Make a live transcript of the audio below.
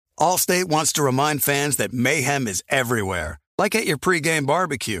Allstate wants to remind fans that mayhem is everywhere, like at your pregame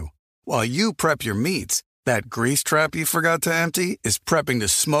barbecue. While you prep your meats, that grease trap you forgot to empty is prepping to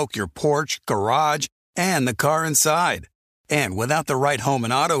smoke your porch, garage, and the car inside. And without the right home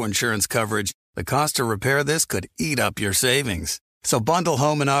and auto insurance coverage, the cost to repair this could eat up your savings. So bundle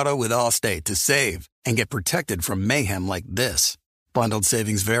home and auto with Allstate to save and get protected from mayhem like this. Bundled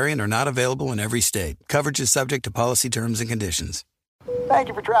savings vary and are not available in every state. Coverage is subject to policy terms and conditions. Thank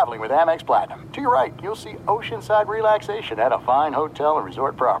you for traveling with Amex Platinum. To your right, you'll see oceanside relaxation at a fine hotel and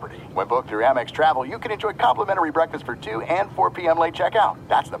resort property. When booked through Amex Travel, you can enjoy complimentary breakfast for 2 and 4 p.m. late checkout.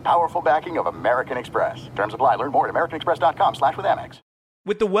 That's the powerful backing of American Express. Terms apply. Learn more at americanexpress.com/withAmex.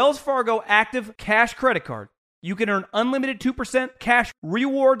 With the Wells Fargo Active Cash Credit Card, you can earn unlimited 2% cash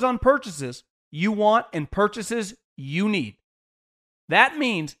rewards on purchases you want and purchases you need. That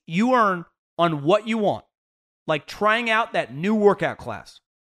means you earn on what you want, like trying out that new workout class,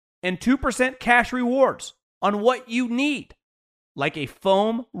 and 2% cash rewards on what you need, like a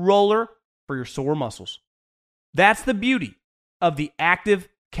foam roller for your sore muscles. That's the beauty of the Active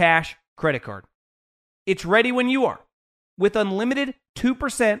Cash Credit Card. It's ready when you are, with unlimited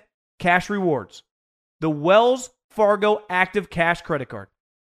 2% cash rewards. The Wells Fargo Active Cash Credit Card.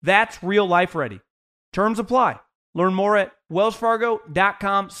 That's real life ready. Terms apply. Learn more at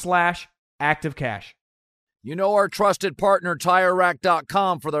wellsfargo.com/activecash. You know our trusted partner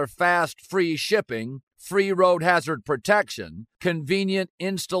TireRack.com for their fast, free shipping, free road hazard protection, convenient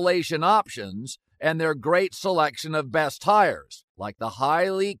installation options, and their great selection of best tires, like the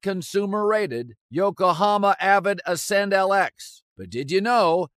highly consumer-rated Yokohama Avid Ascend LX. But did you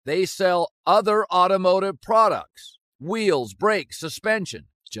know they sell other automotive products? Wheels, brakes, suspension,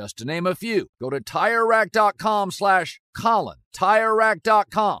 just to name a few. Go to TireRack.com/Colin.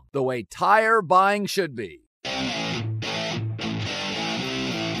 TireRack.com, the way tire buying should be.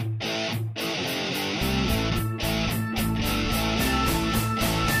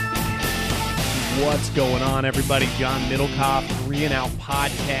 What's going on, everybody? John Middlecoff, 3 and Out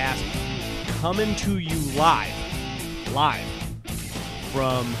Podcast, coming to you live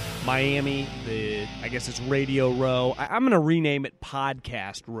from Miami. I guess it's Radio Row. I'm going to rename it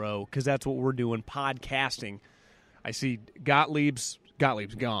Podcast Row because that's what we're doing, podcasting. I see Gottlieb's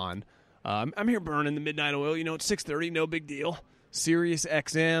gone. I'm here burning the midnight oil. You know, it's 6:30, no big deal. Sirius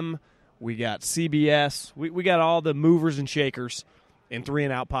XM, we got CBS, we got all the movers and shakers and 3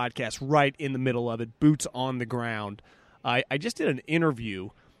 and Out Podcast right in the middle of it, boots on the ground. I just did an interview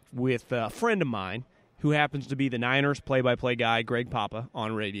with a friend of mine who happens to be the Niners play-by-play guy, Greg Papa,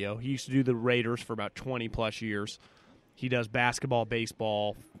 on radio. He used to do the Raiders for about 20-plus years. He does basketball,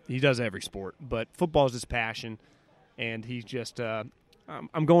 baseball. He does every sport, but football is his passion, and he's just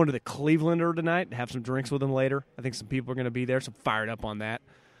I'm going to the Clevelander tonight, have some drinks with him later. I think some people are going to be there, so I'm fired up on that.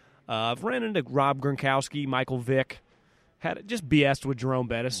 I've ran into Rob Gronkowski, Michael Vick, had just BS'd with Jerome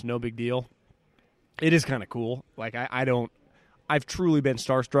Bettis, no big deal. It is kind of cool. Like, I've truly been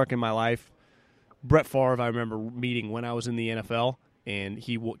starstruck in my life. Brett Favre, I remember meeting when I was in the NFL, and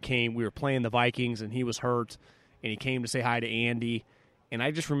he came. We were playing the Vikings, and he was hurt, and he came to say hi to Andy. And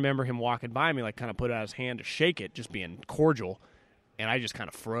I just remember him walking by me, like kind of put out his hand to shake it, just being cordial, and I just kind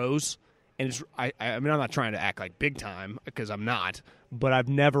of froze. And I mean, I'm not trying to act like big time because I'm not, but I've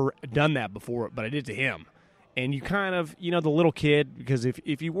never done that before. But I did to him, and you kind of, you know, the little kid, because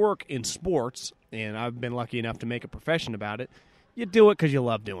if you work in sports, and I've been lucky enough to make a profession about it. You do it because you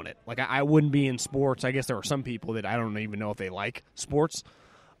love doing it. Like, I wouldn't be in sports. I guess there are some people that I don't even know if they like sports.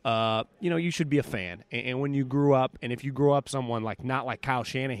 You should be a fan. And when you grew up, and if you grew up someone like not like Kyle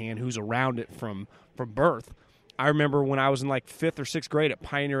Shanahan, who's around it from birth. I remember when I was in like 5th or 6th grade at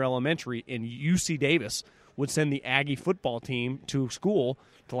Pioneer Elementary, and UC Davis would send the Aggie football team to school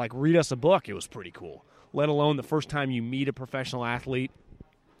to like read us a book. It was pretty cool. Let alone the first time you meet a professional athlete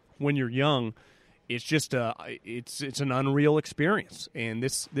when you're young. It's just it's an unreal experience, and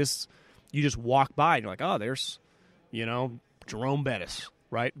this you just walk by and you're like, oh, there's, Jerome Bettis,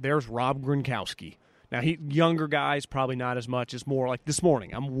 right? There's Rob Gronkowski. Now, younger guys probably not as much. It's more like this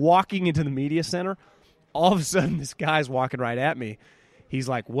morning. I'm walking into the media center. All of a sudden, this guy's walking right at me. He's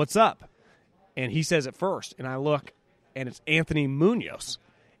like, "What's up?" And he says it first, and I look, and it's Anthony Munoz,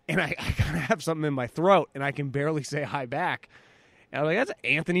 and I kind of have something in my throat, and I can barely say hi back. And I'm like, that's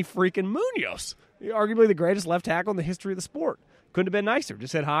Anthony freaking Munoz, arguably the greatest left tackle in the history of the sport. Couldn't have been nicer.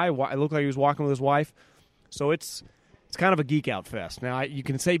 Just said hi. It looked like he was walking with his wife. So it's kind of a geek out fest. Now, you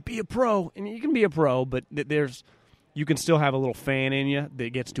can say be a pro, and you can be a pro, but you can still have a little fan in you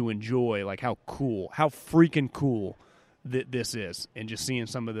that gets to enjoy like how freaking cool this is, and just seeing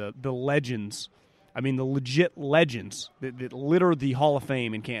some of the legends I mean, the legit legends that litter the Hall of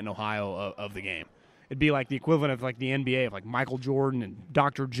Fame in Canton, Ohio of the game. It'd be like the equivalent of like the NBA of like Michael Jordan and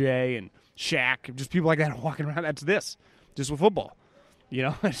Dr. J and Shaq, just people like that walking around. That's this, just with football. You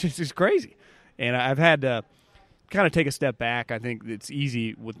know, it's just crazy. And I've had to kind of take a step back. I think it's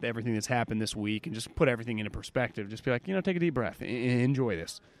easy with everything that's happened this week and just put everything into perspective. Just be like, take a deep breath and enjoy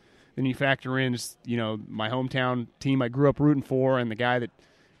this. Then you factor in, my hometown team I grew up rooting for and the guy that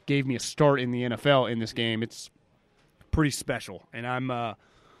gave me a start in the NFL in this game. It's pretty special. And I'm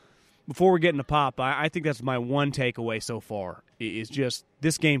before we get into Pop, I think that's my one takeaway so far is just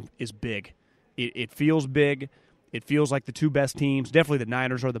this game is big. It feels big. It feels like the two best teams. Definitely the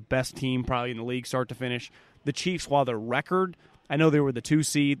Niners are the best team probably in the league start to finish. The Chiefs, while their record, I know they were the 2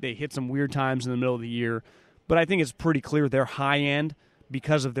 seed. They hit some weird times in the middle of the year. But I think it's pretty clear they're high end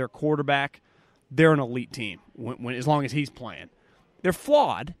because of their quarterback. They're an elite team as long as he's playing. They're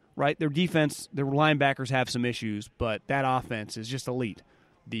flawed, right? Their defense, their linebackers have some issues, but that offense is just elite.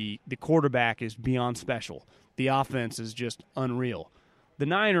 The quarterback is beyond special. The offense is just unreal. The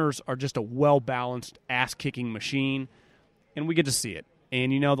Niners are just a well-balanced, ass-kicking machine, and we get to see it.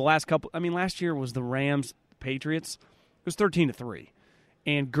 And, the last year was the Rams-Patriots. It was 13-3.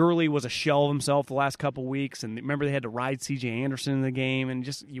 And Gurley was a shell of himself the last couple weeks, and remember they had to ride C.J. Anderson in the game, and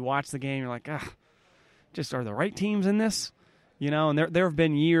just you watch the game, you're like, just are the right teams in this? And there have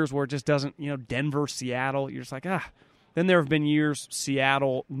been years where it just doesn't, Denver, Seattle, you're just like, Then there have been years,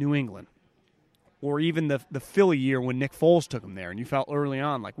 Seattle, New England. Or even the Philly year when Nick Foles took them there, and you felt early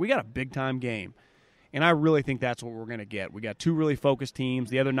on like we got a big-time game. And I really think that's what we're going to get. We got two really focused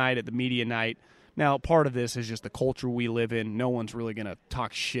teams. The other night at the media night, now part of this is just the culture we live in. No one's really going to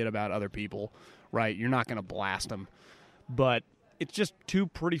talk shit about other people, right? You're not going to blast them. But it's just two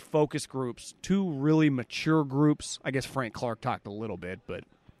pretty focused groups, two really mature groups. I guess Frank Clark talked a little bit, but,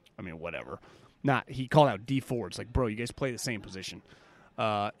 whatever. He called out D Ford. It's like, bro, you guys play the same position.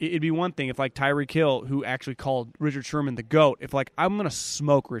 It'd be one thing if, like, Tyreek Hill, who actually called Richard Sherman the GOAT, if, like, I'm going to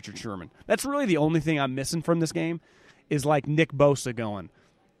smoke Richard Sherman. That's really the only thing I'm missing from this game is, like, Nick Bosa going,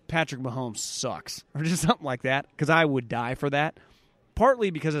 Patrick Mahomes sucks, or just something like that, because I would die for that.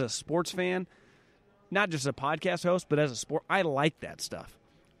 Partly because as a sports fan, not just a podcast host, but as a sport, I like that stuff.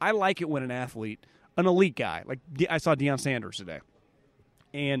 I like it when an athlete, an elite guy, like I saw Deion Sanders today,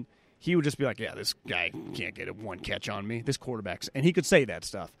 and he would just be like, yeah, this guy can't get one catch on me. This quarterback's, and he could say that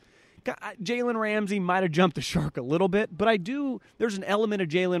stuff. Jalen Ramsey might have jumped the shark a little bit, but there's an element of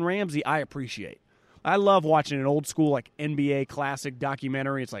Jalen Ramsey I appreciate. I love watching an old school like NBA classic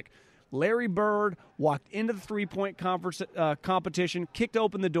documentary. It's like Larry Bird walked into the three-point competition, kicked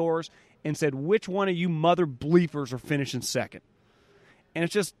open the doors, and said, which one of you mother bleepers are finishing second? And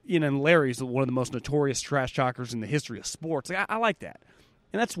it's just, and Larry's one of the most notorious trash talkers in the history of sports. I like that.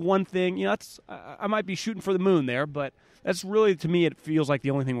 And that's one thing, I might be shooting for the moon there, but that's really, to me, it feels like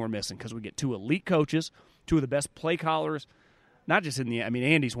the only thing we're missing because we get two elite coaches, two of the best play callers, not just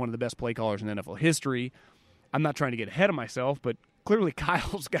Andy's one of the best play callers in NFL history. I'm not trying to get ahead of myself, but clearly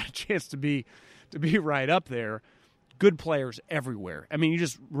Kyle's got a chance to be right up there. Good players everywhere. You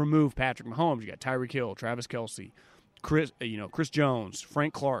just remove Patrick Mahomes. You got Tyreek Hill, Travis Kelce, Chris Jones,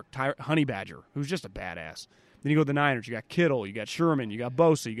 Frank Clark, Honey Badger, who's just a badass. Then you go to the Niners. You got Kittle, you got Sherman, you got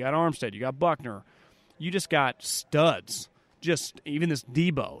Bosa, you got Armstead, you got Buckner. You just got studs. Just even this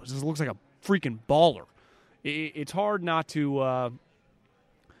Debo. This looks like a freaking baller. It's hard not to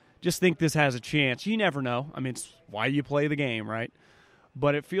just think this has a chance. You never know. It's why you play the game, right?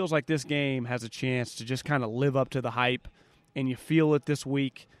 But it feels like this game has a chance to just kind of live up to the hype, and you feel it this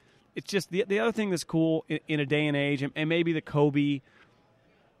week. It's just the other thing that's cool in a day and age, and maybe the Kobe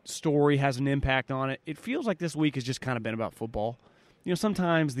story has an impact on it. It feels like this week has just kind of been about football.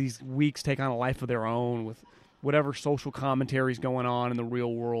 Sometimes these weeks take on a life of their own with whatever social commentary is going on in the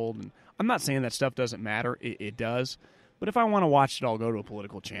real world. And I'm not saying that stuff doesn't matter. It does. But if I want to watch it, I'll go to a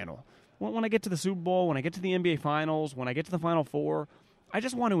political channel. When I get to the Super Bowl, when I get to the NBA Finals, when I get to the Final Four, I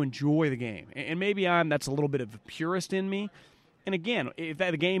just want to enjoy the game. And maybe that's a little bit of a purist in me. And again, if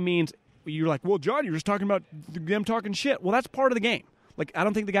the game means you're like, well, John, you're just talking about them talking shit. Well, that's part of the game. Like, I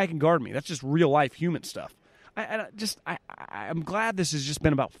don't think the guy can guard me. That's just real-life human stuff. I'm glad this has just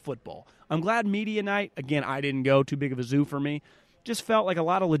been about football. I'm glad media night, again, I didn't go, too big of a zoo for me. Just felt like a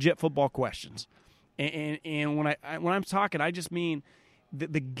lot of legit football questions. And when I'm talking, I just mean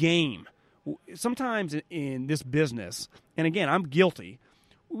the game. Sometimes in this business, and again, I'm guilty,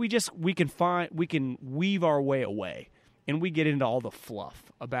 we can weave our way away, and we get into all the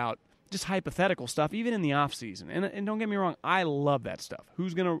fluff about just hypothetical stuff, even in the off season. And don't get me wrong, I love that stuff.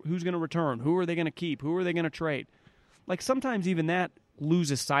 Who's gonna return? Who are they gonna keep? Who are they gonna trade? Like sometimes even that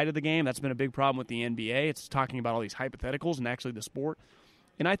loses sight of the game. That's been a big problem with the NBA. It's talking about all these hypotheticals and actually the sport.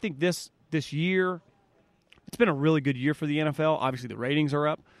 And I think this year, it's been a really good year for the NFL. Obviously, the ratings are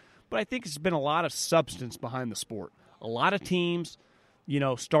up. But I think it's been a lot of substance behind the sport. A lot of teams,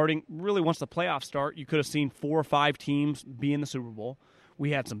 starting really once the playoffs start, you could have seen 4 or 5 teams be in the Super Bowl.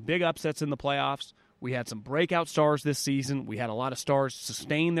 We had some big upsets in the playoffs. We had some breakout stars this season. We had a lot of stars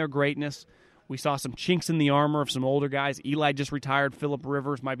sustain their greatness. We saw some chinks in the armor of some older guys. Eli just retired. Phillip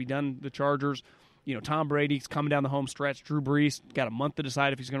Rivers might be done the Chargers. Tom Brady's coming down the home stretch. Drew Brees got a month to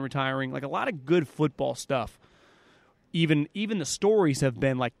decide if he's going to retiring. Like a lot of good football stuff. Even the stories have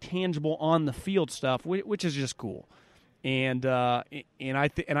been like tangible on the field stuff, which is just cool. And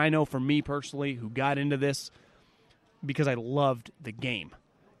I know for me personally, who got into this because I loved the game,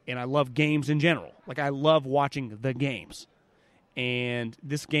 and I love games in general. Like I love watching the games. And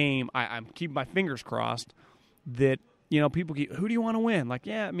this game, I'm keeping my fingers crossed that, people keep, who do you want to win? Like,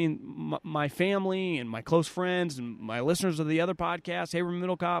 yeah, I mean, my family and my close friends and my listeners of the other podcasts, Haber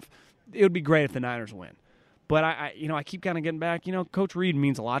Middlecoff, it would be great if the Niners win. But I keep kind of getting back, Coach Reed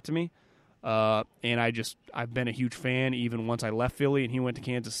means a lot to me. And I've been a huge fan even once I left Philly and he went to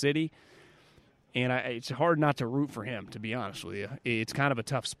Kansas City. And it's hard not to root for him, to be honest with you. It's kind of a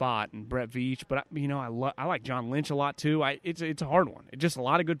tough spot, and Brett Veach. But I like John Lynch a lot too. It's a hard one. It's just a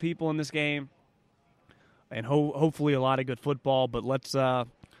lot of good people in this game, and hopefully a lot of good football. But let's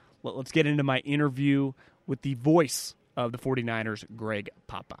get into my interview with the voice of the 49ers, Greg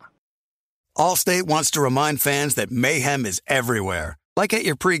Papa. Allstate wants to remind fans that mayhem is everywhere, like at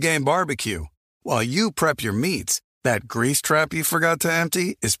your pregame barbecue. While you prep your meats, that grease trap you forgot to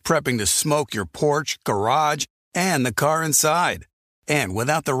empty is prepping to smoke your porch, garage, and the car inside. And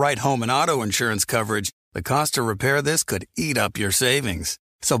without the right home and auto insurance coverage, the cost to repair this could eat up your savings.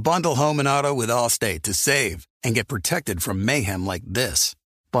 So bundle home and auto with Allstate to save and get protected from mayhem like this.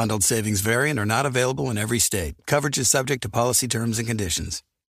 Bundled savings vary and are not available in every state. Coverage is subject to policy terms and conditions.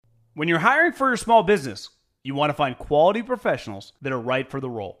 When you're hiring for your small business, you want to find quality professionals that are right for the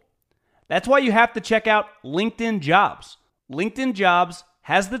role. That's why you have to check out LinkedIn Jobs. LinkedIn Jobs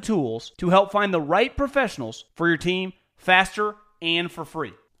has the tools to help find the right professionals for your team faster and for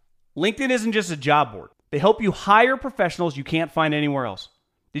free. LinkedIn isn't just a job board. They help you hire professionals you can't find anywhere else.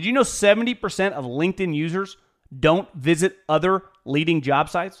 Did you know 70% of LinkedIn users don't visit other leading job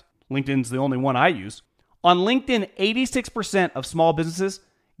sites? LinkedIn's the only one I use. On LinkedIn, 86% of small businesses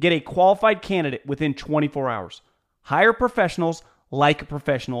get a qualified candidate within 24 hours. Hire professionals like a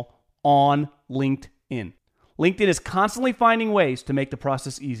professional on LinkedIn. LinkedIn is constantly finding ways to make the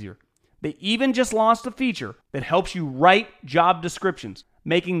process easier. They even just launched a feature that helps you write job descriptions,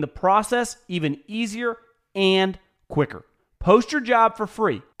 making the process even easier and quicker. Post your job for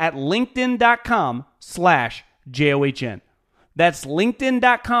free at linkedin.com/JOHN. That's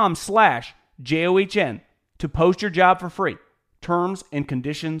linkedin.com/JOHN to post your job for free. Terms and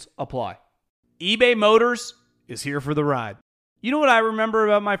conditions apply. eBay Motors is here for the ride. You know what I remember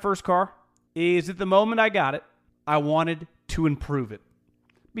about my first car? Is at the moment I got it, I wanted to improve it.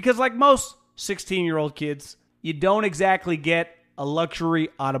 Because like most 16-year-old kids, you don't exactly get a luxury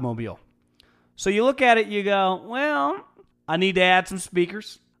automobile. So you look at it, you go, well, I need to add some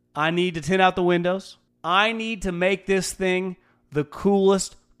speakers. I need to tint out the windows. I need to make this thing the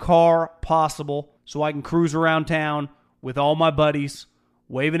coolest car possible so I can cruise around town with all my buddies,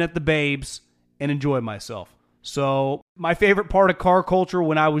 waving at the babes, and enjoy myself. So my favorite part of car culture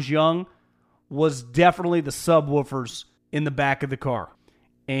when I was young was definitely the subwoofers in the back of the car.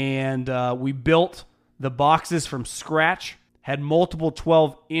 And we built the boxes from scratch, had multiple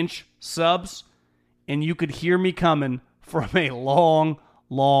 12-inch subs, and you could hear me coming from a long,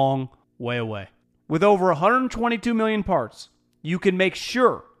 long way away. With over 122 million parts, you can make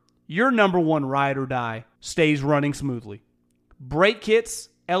sure your number one ride or die stays running smoothly. Brake kits,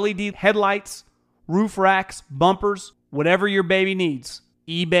 LED headlights, roof racks, bumpers, whatever your baby needs,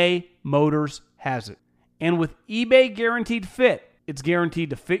 eBay Motors has it. And with eBay Guaranteed Fit, it's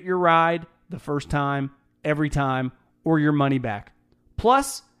guaranteed to fit your ride the first time, every time, or your money back.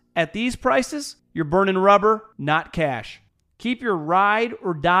 Plus, at these prices, you're burning rubber, not cash. Keep your ride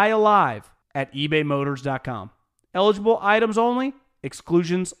or die alive at ebaymotors.com. Eligible items only.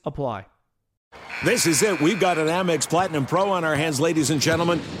 Exclusions apply. This is it. We've got an Amex Platinum Pro on our hands, ladies and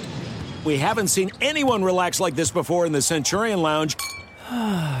gentlemen. We haven't seen anyone relax like this before in the Centurion Lounge.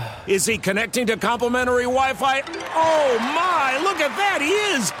 Is he connecting to complimentary Wi-Fi? Oh, my! Look at that! He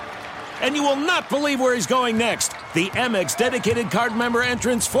is! And you will not believe where he's going next. The Amex dedicated card member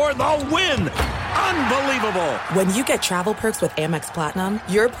entrance for the win! Unbelievable. When you get travel perks with Amex Platinum,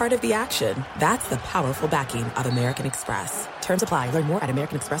 you're part of the action. That's the powerful backing of American Express. Terms apply. Learn more at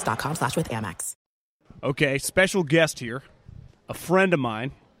americanexpress.com/withAmex. Okay, special guest here, a friend of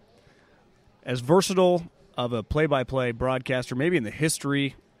mine, as versatile of a play-by-play broadcaster, maybe in the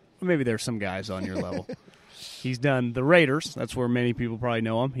history, maybe there's some guys on your level. He's done the Raiders. That's where many people probably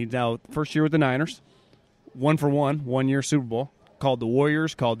know him. He's now first year with the Niners, 1 year Super Bowl. Called the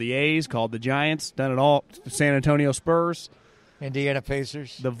Warriors, called the A's, called the Giants, done it all. The San Antonio Spurs. Indiana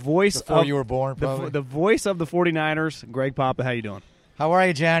Pacers. The voice before of you were born, probably. The voice of the 49ers, Greg Papa. How you doing? How are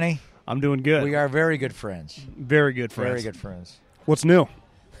you, Johnny? I'm doing good. We are very good friends. Very good friends. Very good friends. What's new?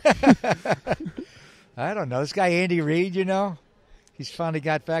 I don't know. This guy Andy Reid, you know, he's finally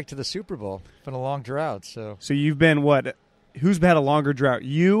got back to the Super Bowl. It's been a long drought. So you've been what? Who's had a longer drought?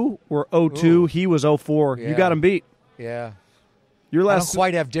 You were 0-2. He was 0-4. Yeah. You got him beat. Yeah. Your last. I don't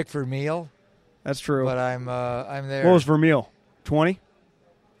quite have Dick Vermeil. That's true. But I'm there. What was Vermeil? 20?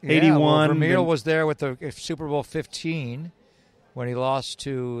 Yeah, 81. Well, Vermeil was there with the Super Bowl 15 when he lost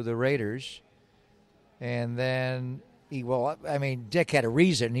to the Raiders. And then Dick had a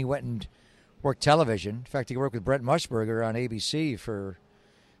reason. He went and worked television. In fact, he worked with Brent Musburger on ABC for.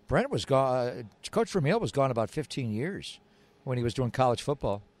 Brent was gone. Coach Vermeil was gone about 15 years when he was doing college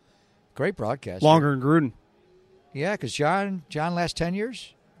football. Great broadcaster. Longer than Gruden. Yeah, because John last 10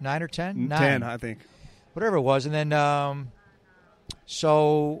 years? 9 or 10? 9. 10, I think. Whatever it was. And then,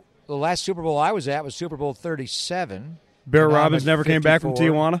 so the last Super Bowl I was at was Super Bowl 37. Barrett Robbins never came back from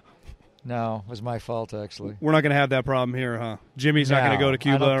Tijuana? No, it was my fault, actually. We're not going to have that problem here, huh? Jimmy's not going to go to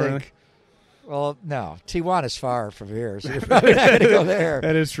Cuba or anything? Well, no. Tijuana's far from here, so you're probably not going to go there.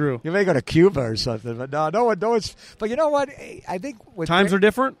 That is true. You may go to Cuba or something, but no one knows. But you know what? I think times are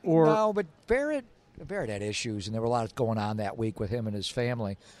different? Or no, but Barrett had issues, and there were a lot going on that week with him and his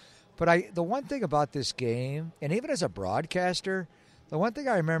family. But the one thing about this game, and even as a broadcaster, the one thing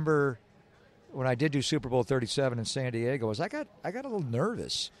I remember when I did do Super Bowl 37 in San Diego was I got a little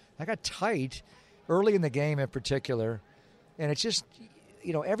nervous. I got tight early in the game in particular, and it's just,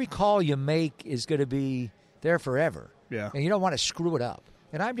 you know, every call you make is going to be there forever. Yeah. And you don't want to screw it up.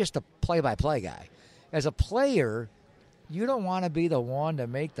 And I'm just a play-by-play guy. As a player, you don't want to be the one to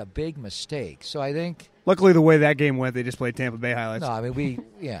make the big mistake. So I think... Luckily, the way that game went, they just played Tampa Bay highlights. No, I mean,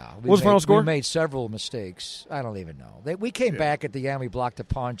 what was the final score? We made several mistakes. I don't even know. We came back at the end. We blocked a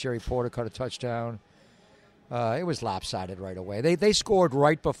punt. Jerry Porter caught a touchdown. It was lopsided right away. They scored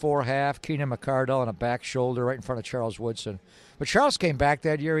right before half. Keenan McCardell on a back shoulder right in front of Charles Woodson. But Charles came back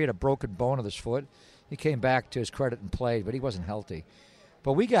that year. He had a broken bone of his foot. He came back to his credit and played, but he wasn't healthy.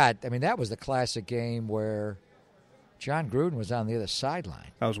 But that was the classic game where John Gruden was on the other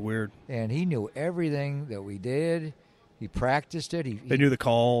sideline. That was weird. And he knew everything that we did. He practiced it. They knew the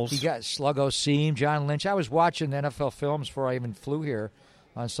calls. He got Sluggo Seam, John Lynch. I was watching NFL films before I even flew here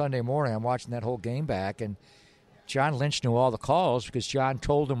on Sunday morning. I'm watching that whole game back, and John Lynch knew all the calls because John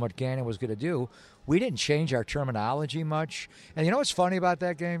told him what Gannon was going to do. We didn't change our terminology much. And you know what's funny about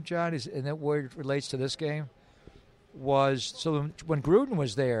that game, John, and that where it relates to this game? When Gruden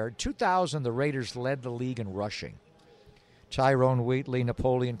was there, 2000, the Raiders led the league in rushing. Tyrone Wheatley,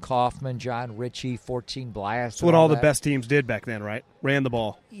 Napoleon Kaufman, John Ritchie, 14 blasts. That's what all the best teams did back then, right? Ran the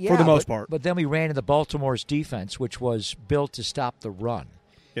ball for the most part. But then we ran into Baltimore's defense, which was built to stop the run.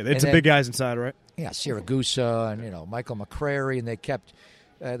 Yeah, they had some big guys inside, right? Yeah, Siragusa and Michael McCrary, and they kept.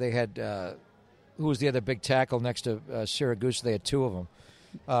 They had who was the other big tackle next to Siragusa? They had two of them.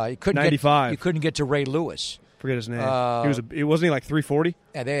 You couldn't 95. You couldn't get to Ray Lewis. Forget his name. Wasn't he like 340?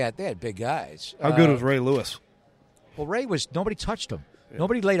 Yeah, they had big guys. How good was Ray Lewis? Well, nobody touched him. Yeah.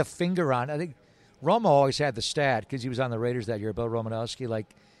 Nobody laid a finger on. I think Romo always had the stat because he was on the Raiders that year. Bill Romanowski,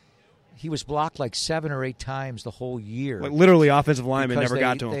 he was blocked 7 or 8 times the whole year. Literally, offensive linemen never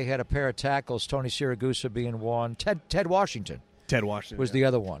got to him. They had a pair of tackles, Tony Siragusa being one, Ted Washington. Ted Washington was the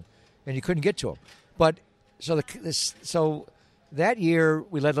other one, and you couldn't get to him. But so that year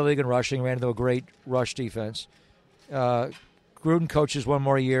we led the league in rushing, ran into a great rush defense. Gruden coaches one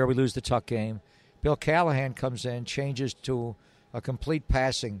more year. We lose the Tuck game. Bill Callahan comes in, changes to a complete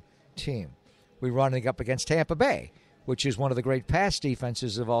passing team. We run up against Tampa Bay, which is one of the great pass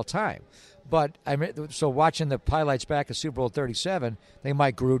defenses of all time. But so watching the highlights back of Super Bowl 37, they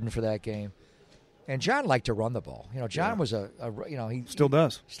might Gruden for that game. And John liked to run the ball. John was he still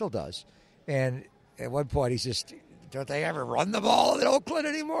does. Still does. And at one point he's just, don't they ever run the ball in Oakland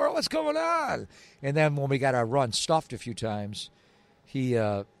anymore? What's going on? And then when we got our run stuffed a few times, he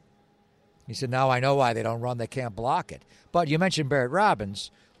said, now I know why they don't run. They can't block it. But you mentioned Barrett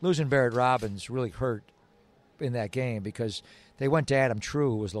Robbins. Losing Barrett Robbins really hurt in that game because they went to Adam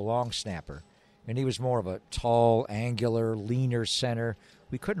True, who was the long snapper. and he was more of a tall, angular, leaner center.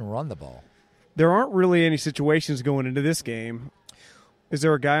 We couldn't run the ball. There aren't really any situations going into this game. Is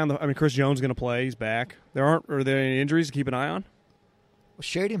there a guy on the? I mean, Chris Jones is going to play. He's back. Are there any injuries to keep an eye on?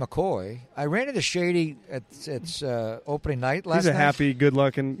 Shady McCoy. I ran into Shady at its opening night last night. He's a happy,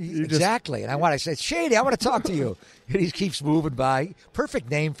 good-looking. Exactly. And I said, Shady, I want to talk to you. And he keeps moving by. Perfect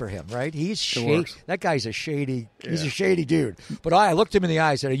name for him, right? He's shady. That guy's a shady. Yeah. He's a shady dude. But I looked him in the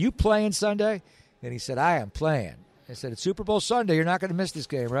eye and said, are you playing Sunday? And he said, I am playing. I said, it's Super Bowl Sunday. You're not going to miss this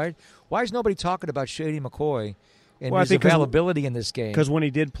game, right? Why is nobody talking about Shady McCoy and his availability in this game? Because when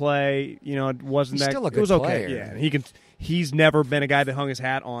he did play, it wasn't He's that. Still a good it was player. Okay. Yeah, he's never been a guy that hung his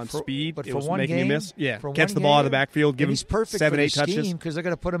hat on speed. But it for was one making game, you miss. Yeah, for catch one the ball out of game, the backfield, give him he's perfect 7-8 touches. Because they're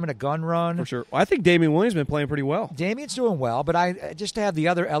going to put him in a gun run For sure. Well, I think Damian Williams has been playing pretty well. Damian's doing well, but I just to have the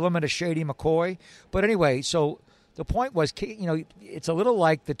other element of Shady McCoy. But anyway, so the point was, it's a little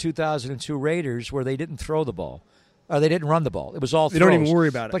like the 2002 Raiders where they didn't throw the ball. Or they didn't run the ball. It was all throws. They don't even worry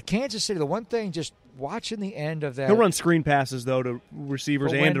about it. But Kansas City, the one thing, just watching the end of that. He'll run screen passes, though, to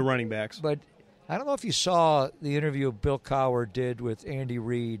receivers and to running backs. But I don't know if you saw the interview Bill Cowher did with Andy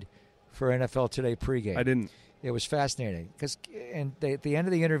Reid for NFL Today pregame. I didn't. It was fascinating. At the end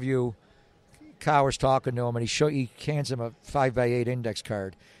of the interview, Cowher's talking to him, and he hands him a 5x8 index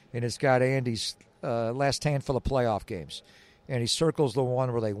card, and it's got Andy's last handful of playoff games. And he circles the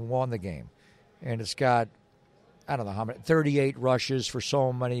one where they won the game. And it's got, I don't know how many, 38 rushes for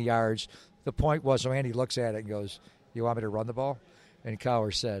so many yards. The point was, so Andy looks at it and goes, you want me to run the ball? And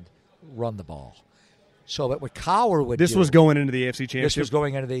Cowher said, run the ball. So that what Cowher would do. This was going into the AFC Championship? This was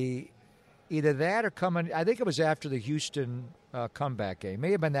going into either that or coming, I think it was after the Houston comeback game.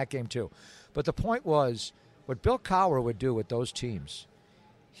 May have been that game too. But the point was, what Bill Cowher would do with those teams,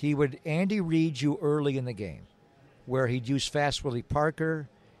 he would Andy Reid you early in the game, where he'd use Fast Willie Parker.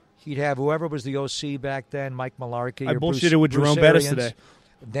 He'd have whoever was the OC back then, Mike Mularkey. I bullshitted with Jerome Bettis today.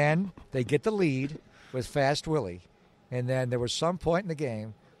 Then they get the lead with Fast Willie. And then there was some point in the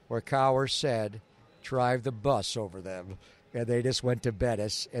game where Cowher said, drive the bus over them. And they just went to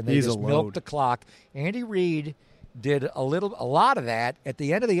Bettis, and they just milked the clock. Andy Reid did a lot of that at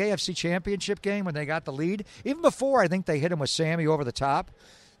the end of the AFC Championship game when they got the lead. Even before, I think they hit him with Sammy over the top.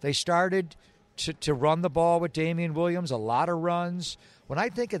 They started to run the ball with Damian Williams, a lot of runs. When I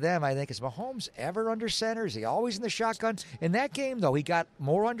think of them, I think, is Mahomes ever under center? Is he always in the shotgun? In that game, though, he got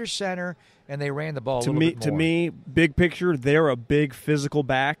more under center, and they ran the ball a little bit more. To me, big picture, they're a big physical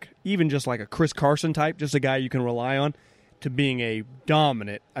back, even just like a Chris Carson type, just a guy you can rely on, to being a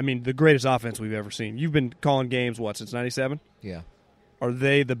dominant, the greatest offense we've ever seen. You've been calling games, since 97? Yeah. Are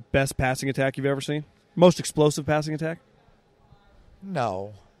they the best passing attack you've ever seen? Most explosive passing attack?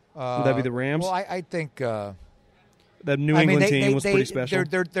 No. Would that be the Rams? Well, I think that New England team was pretty special.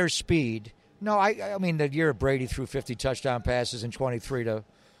 Their speed. No, I mean the year Brady threw 50 touchdown passes and 23 to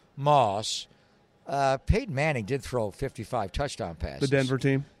Moss. Peyton Manning did throw 55 touchdown passes. The Denver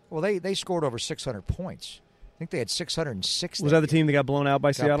team. Well, they scored over 600 points. I think they had 606. Was that the team that got blown out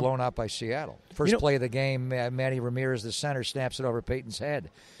by Seattle? Got blown out by Seattle. First play of the game, Manny Ramirez, the center, snaps it over Peyton's head.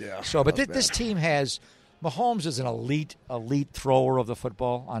 Yeah. So, but this team has. Mahomes is an elite thrower of the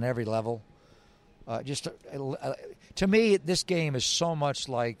football on every level. To me, this game is so much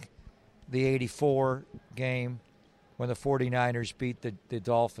like the 84 game when the 49ers beat the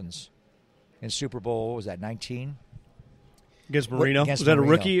Dolphins in Super Bowl, what was that, 19? Against Marino? Was that a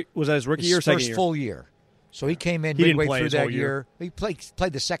rookie? Was that his rookie year or second year? First full year. So he came in He midway didn't play through his that whole year. He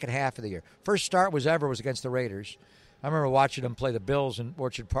played the second half of the year. First start was against the Raiders. I remember watching him play the Bills in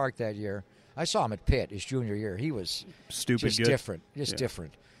Orchard Park that year. I saw him at Pitt his junior year. He was stupid good. Different,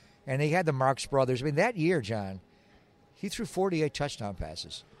 different. And he had the Marks brothers. that year, John, he threw 48 touchdown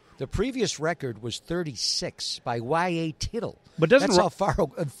passes. The previous record was 36 by Y.A. Tittle. But that's how far,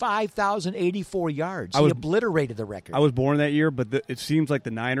 5,084 yards. He obliterated the record. I was born that year, but it seems like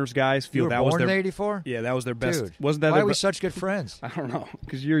the Niners guys feel that was their. You were born in 84? Yeah, that was their best. Dude, wasn't that why are we such good friends? I don't know,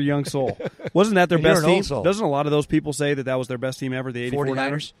 because you're a young soul. Wasn't that their best team? Doesn't a lot of those people say that was their best team ever, the 84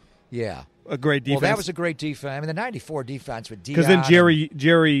 Niners? Yeah. A great defense. Well, that was a great defense. The 94 defense with Deion. Because then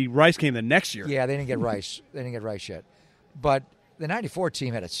Jerry Rice came the next year. Yeah, they didn't get Rice. Yet. But the 94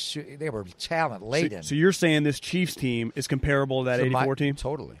 team they were talent laden. So you're saying this Chiefs team is comparable to that 84 team?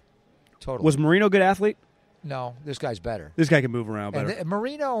 Totally. Was Marino a good athlete? No, this guy's better. This guy can move around better. And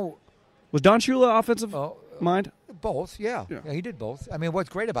Marino. Was Don Shula offensive mind? Both, yeah. He did both. What's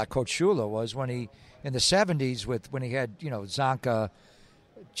great about Coach Shula was when he, in the 70s, when he had, Zonka,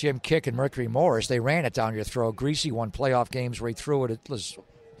 Jim Kick, and Mercury Morris, they ran it down your throat. Greasy won playoff games where he threw it as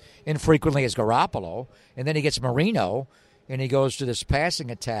infrequently as Garoppolo, and then he gets Marino, and he goes to this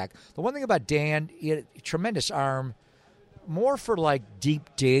passing attack. The one thing about Dan, he had a tremendous arm, more for like deep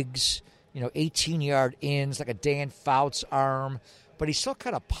digs, 18-yard ins, like a Dan Fouts arm, but he still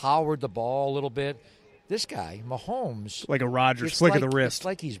kind of powered the ball a little bit. This guy, Mahomes, like a Rodgers flick of the wrist. It's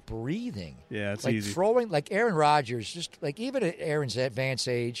like he's breathing. Yeah, it's like easy. Throwing like Aaron Rodgers, just like even at Aaron's advanced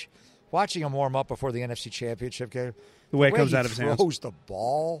age, watching him warm up before the NFC Championship game, the way it comes out of his hands, throws the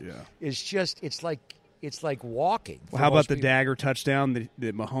ball. Yeah, it's like walking. Well, how about the dagger touchdown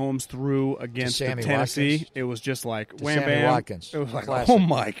that Mahomes threw against Tennessee? Watkins. It was just like to wham Sammy bam. Watkins. It was like, Classic. oh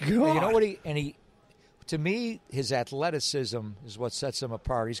my god! And you know what to me, his athleticism is what sets him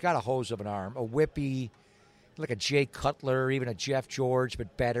apart. He's got a hose of an arm, a whippy, like a Jay Cutler, even a Jeff George,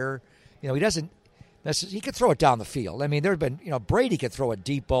 but better. He doesn't. He could throw it down the field. I mean, there have been, Brady could throw a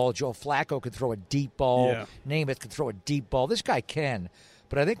deep ball. Joe Flacco could throw a deep ball. Yeah. Namath could throw a deep ball. This guy can.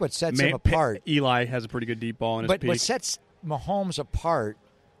 But I think what sets him apart. Eli has a pretty good deep ball in his peak. What sets Mahomes apart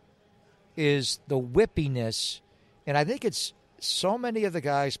is the whippiness. And I think it's so many of the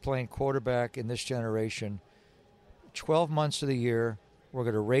guys playing quarterback in this generation, 12 months of the year, we're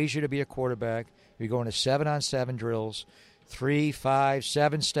going to raise you to be a quarterback. You're going to 7-on-7 drills, 3, 5,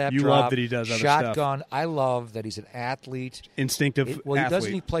 7-step You drop. love that he does other shotgun. stuff. I love that he's an athlete. Instinctive athlete.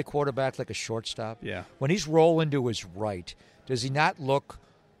 Doesn't he play quarterback like a shortstop? Yeah. When he's rolling to his right, does he not look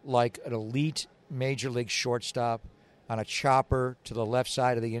like an elite major league shortstop on a chopper to the left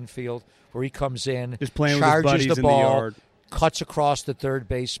side of the infield where he comes in, just playing charges with his buddies the ball, in the yard, cuts across the third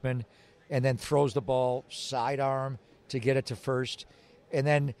baseman, and then throws the ball sidearm to get it to first. And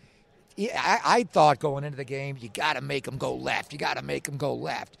then I thought going into the game, you got to make him go left. You got to make him go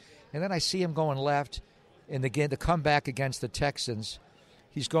left. And then I see him going left in the comeback against the Texans.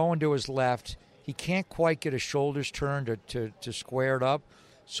 He's going to his left. He can't quite get his shoulders turned to square it up.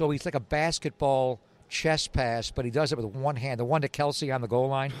 So he's like a basketball chest pass, but he does it with one hand. The one to Kelsey on the goal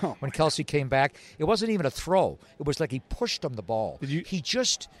line, when Kelsey came back, it wasn't even a throw. It was like he pushed him the ball.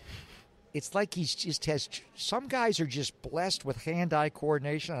 It's like he just has – some guys are just blessed with hand-eye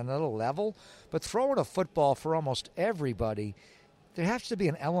coordination on another level, but throwing a football for almost everybody, there has to be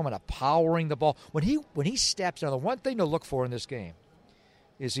an element of powering the ball. When he steps – now, the one thing to look for in this game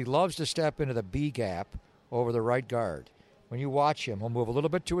is he loves to step into the B gap over the right guard. When you watch him, he'll move a little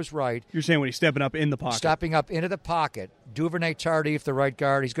bit to his right. You're saying when he's stepping up in the pocket. Stepping up into the pocket. Duvernay Tardif, the right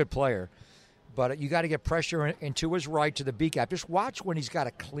guard, he's a good player. But you got to get pressure into his right to the B gap. Just watch when he's got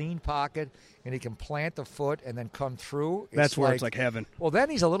a clean pocket and he can plant the foot and then come through. That's where it's like heaven. Well, then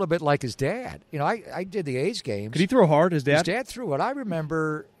he's a little bit like his dad. I did the A's games. Could he throw hard, his dad? His dad threw it. I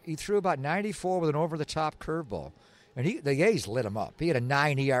remember he threw about 94 with an over-the-top curveball. And the A's lit him up. He had a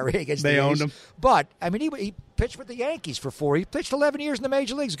 9 ERA against the A's. They owned him. But, I mean, he pitched with the Yankees for 4. He pitched 11 years in the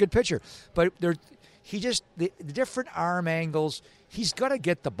Major Leagues. A good pitcher. But the different arm angles, he's going to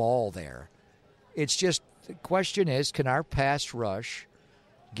get the ball there. It's just, the question is, can our pass rush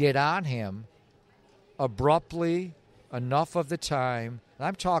get on him abruptly enough of the time?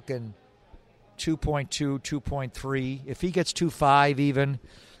 I'm talking 2.2, 2.3. If he gets 2.5 even,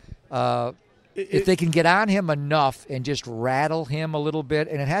 if they can get on him enough and just rattle him a little bit,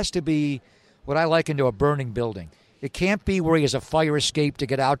 and it has to be what I liken to a burning building. It can't be where he has a fire escape to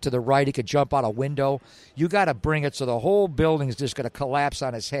get out to the right. He could jump out a window. You got to bring it so the whole building is just going to collapse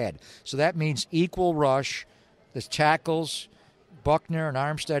on his head. So that means equal rush. The tackles, Buckner and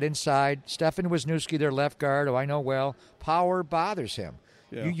Armstead inside. Stefan Wisniewski, their left guard, who I know well. Power bothers him.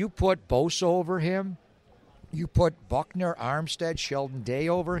 Yeah. You put Bosa over him. You put Buckner, Armstead, Sheldon Day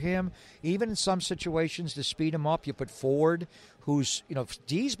over him. Even in some situations to speed him up, you put Ford, who's,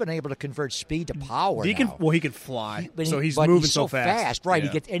 D's been able to convert speed to power he now. He can fly, so he's moving so fast. Right,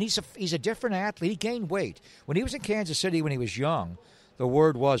 Yeah. He's a different athlete. He gained weight. When he was in Kansas City when he was young, the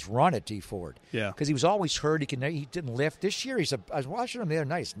word was run at D. Ford. Yeah. Because he was always hurt. He didn't lift. This year, I was watching him the other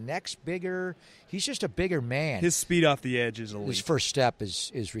night. His neck's bigger. He's just a bigger man. His speed off the edge is elite. His first step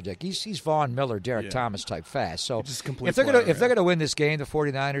is ridiculous. He's Von Miller, Derek Thomas type fast. So if they're going to win this game, the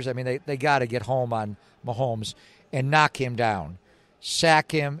 49ers, I mean, they got to get home on Mahomes and knock him down,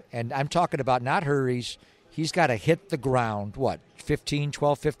 sack him, and I'm talking about not hurries. He's got to hit the ground, 12, 15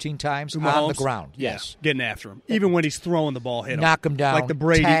 times on the ground. Yes. Yeah, getting after him. Even when he's throwing the ball, hit him. Knock him down. Like the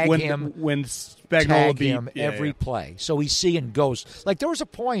Brady tag when Spagnuolo tag beat him every play. So he's seeing ghosts. Like there was a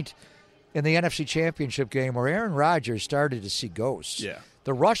point in the NFC Championship game where Aaron Rodgers started to see ghosts. Yeah.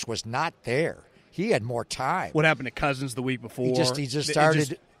 The rush was not there. He had more time. What happened to Cousins the week before? He just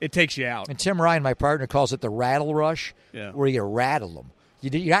started. It takes you out. And Tim Ryan, my partner, calls it the rattle rush, where you rattle them.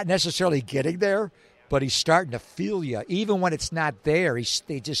 You're not necessarily getting there, but he's starting to feel you. Even when it's not there,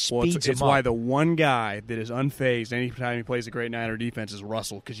 they just speeds him it's up. why the one guy that is unfazed anytime he plays a great Niner defense is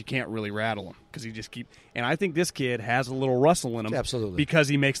Russell, because you can't really rattle him because he just and I think this kid has a little Russell in him. Absolutely. Because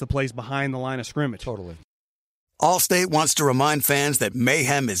he makes the plays behind the line of scrimmage. Totally. Allstate wants to remind fans that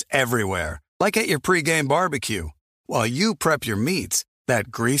mayhem is everywhere, like at your pregame barbecue. While you prep your meats,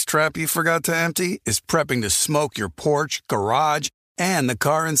 that grease trap you forgot to empty is prepping to smoke your porch, garage, and the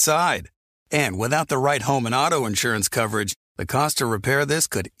car inside. And without the right home and auto insurance coverage, the cost to repair this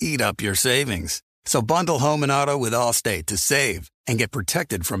could eat up your savings. So bundle home and auto with Allstate to save and get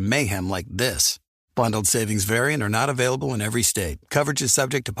protected from mayhem like this. Bundled savings vary and are not available in every state. Coverage is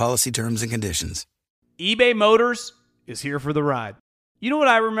subject to policy terms and conditions. eBay Motors is here for the ride. You know what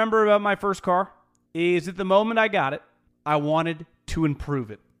I remember about my first car? Is at the moment I got it, I wanted to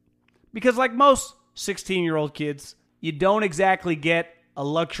improve it. Because like most 16-year-old kids, you don't exactly get a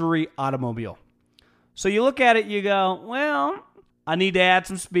luxury automobile. So you look at it, you go, well, I need to add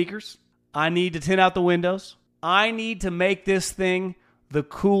some speakers. I need to tint out the windows. I need to make this thing the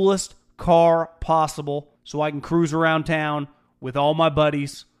coolest car possible so I can cruise around town with all my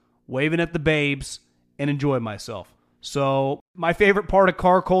buddies, waving at the babes, and enjoy myself. So my favorite part of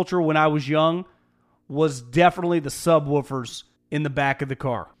car culture when I was young was definitely the subwoofers in the back of the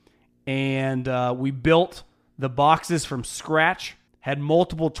car. And we built the boxes from scratch, had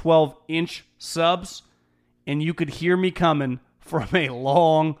multiple 12-inch subs, and you could hear me coming from a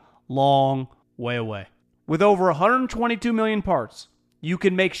long, long way away. With over 122 million parts, you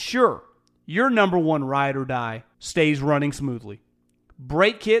can make sure your number one ride or die stays running smoothly.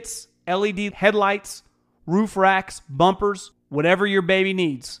 Brake kits, LED headlights, roof racks, bumpers, whatever your baby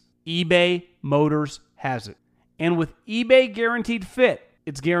needs, eBay Motors has it. And with eBay Guaranteed Fit,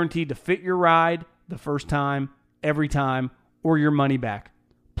 it's guaranteed to fit your ride the first time, every time, or your money back.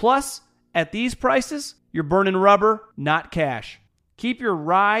 Plus, at these prices, you're burning rubber, not cash. Keep your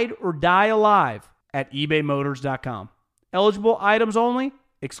ride or die alive at ebaymotors.com. Eligible items only.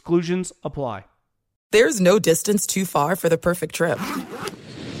 Exclusions apply. There's no distance too far for the perfect trip.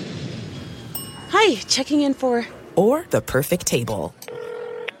 Hi, checking in for... Or the perfect table.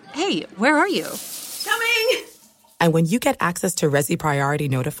 Hey, where are you? Coming! And when you get access to Resi Priority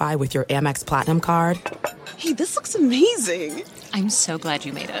Notify with your Amex Platinum card... Hey, this looks amazing. I'm so glad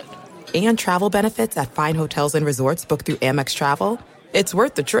you made it. And travel benefits at fine hotels and resorts booked through Amex Travel, it's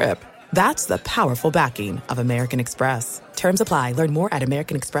worth the trip. That's the powerful backing of American Express. Terms apply. Learn more at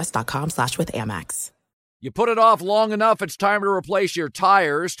americanexpress.com/withAmex. You put it off long enough, it's time to replace your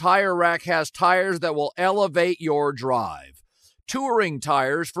tires. Tire Rack has tires that will elevate your drive. Touring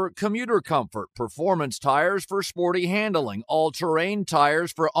tires for commuter comfort, performance tires for sporty handling, all-terrain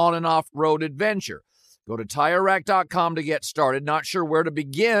tires for on- and off-road adventure. Go to TireRack.com to get started. Not sure where to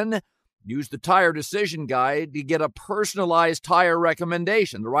begin? Use the Tire Decision Guide to get a personalized tire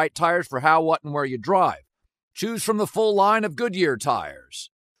recommendation, the right tires for how, what, and where you drive. Choose from the full line of Goodyear tires.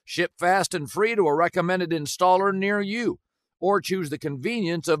 Ship fast and free to a recommended installer near you. Or choose the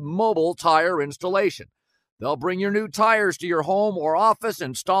convenience of mobile tire installation. They'll bring your new tires to your home or office and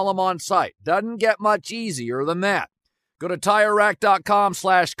install them on site. Doesn't get much easier than that. Go to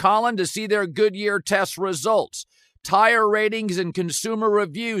TireRack.com/Colin to see their Goodyear test results, tire ratings, and consumer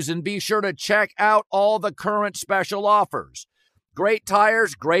reviews, and be sure to check out all the current special offers. Great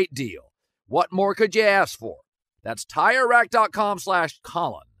tires, great deal. What more could you ask for? That's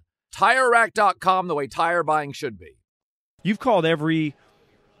TireRack.com/Colin. TireRack.com, the way tire buying should be. You've called the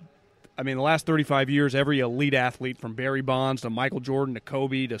last 35 years, every elite athlete from Barry Bonds to Michael Jordan to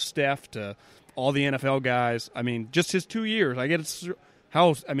Kobe to Steph to all the NFL guys. I mean, just his 2 years. I get it. Is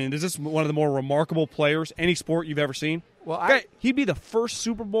this one of the more remarkable players, any sport you've ever seen? Well, he'd be the first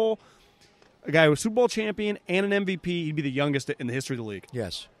Super Bowl, a guy who was Super Bowl champion and an MVP. He'd be the youngest in the history of the league.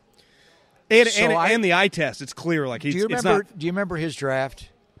 Yes. And the eye test, it's clear. Like do you remember his draft?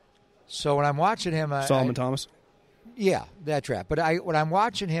 So when I'm watching him, Solomon Thomas. Yeah, that draft. But when I'm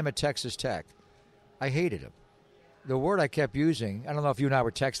watching him at Texas Tech, I hated him. The word I kept using, I don't know if you and I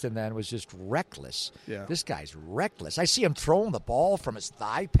were texting then, was just reckless. Yeah. This guy's reckless. I see him throwing the ball from his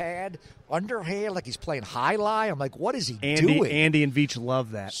thigh pad, underhand, like he's playing high-lie. I'm like, what is he doing? Andy and Veach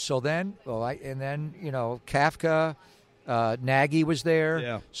love that. So then, Kafka, Nagy was there.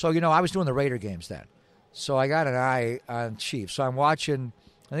 Yeah. So, I was doing the Raider games then. So I got an eye on Chiefs. So I'm watching,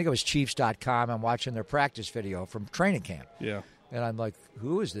 I think it was Chiefs.com. I'm watching their practice video from training camp. Yeah. And I'm like,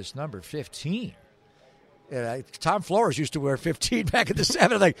 who is this number 15? Tom Flores used to wear 15 back in the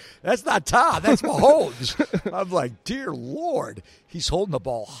 70s. Like, that's not Tom. That's Mahomes. I'm like, dear Lord. He's holding the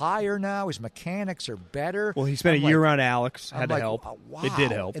ball higher now. His mechanics are better. Well, he spent a year around Alex. Had to help. Wow. It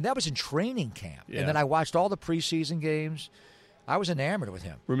did help. And that was in training camp. Yeah. And then I watched all the preseason games. I was enamored with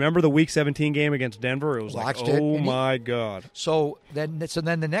him. Remember the Week 17 game against Denver? It was my God. So then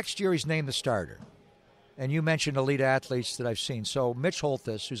the next year he's named the starter. And you mentioned elite athletes that I've seen. So Mitch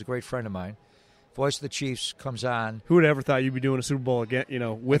Holthus, who's a great friend of mine, voice of the Chiefs, comes on. Who would ever thought you'd be doing a Super Bowl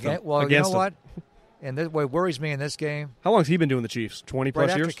with him? Well, against you know him. what? And what worries me in this game. How long has he been doing the Chiefs? 20-plus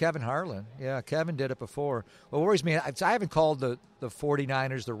right years? After Kevin Harlan. Yeah, Kevin did it before. What worries me, I haven't called the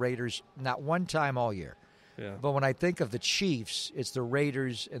 49ers, the Raiders, not one time all year. Yeah. But when I think of the Chiefs, it's the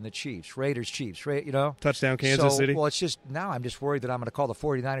Raiders and the Chiefs. Raiders, Chiefs, you know? Touchdown Kansas City? Well, it's just now I'm just worried that I'm going to call the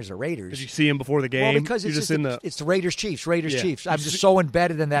 49ers the Raiders. Did you see him before the game? Well, because it's the Raiders, Chiefs, Raiders, Yeah. Chiefs. I'm just so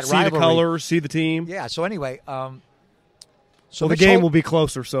embedded in that see rivalry. See the colors, see the team. Yeah, so anyway. So the game will be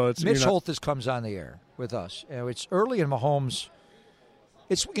closer. So it's Mitch Holthus comes on the air with us. It's early in Mahomes.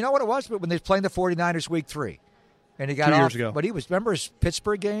 It's you know what it was? When they were playing the 49ers week 3. And he got 2 off, years ago. But remember his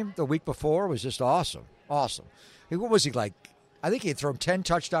Pittsburgh game the week before was just awesome. Awesome. What was he like? I think he had thrown 10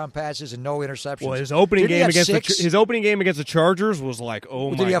 touchdown passes and no interceptions. Well, his opening game against the Chargers was like, my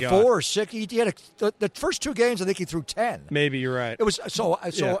God. Did he have 4 or 6? He had the first 2 games. I think he threw 10. Maybe you're right. It was so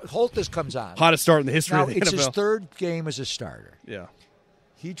Holthus comes on. Hottest start in the history now, of the it's NFL. His 3rd game as a starter. Yeah.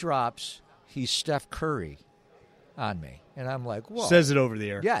 He drops. He's Steph Curry on me. And I'm like, whoa. Says it over the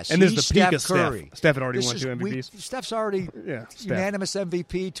air. Yes. And this is the peak of Curry. Steph. Steph had already won 2 MVPs. Steph's already unanimous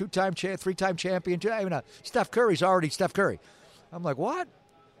MVP, 2-time 3-time champion. Steph Curry's already Steph Curry. I'm like, what?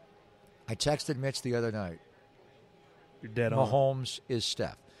 I texted Mitch the other night. You're dead on. on. Mahomes is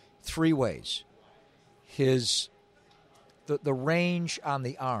Steph. 3 ways. The range on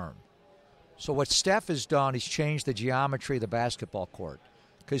the arm. So what Steph has done, he's changed the geometry of the basketball court.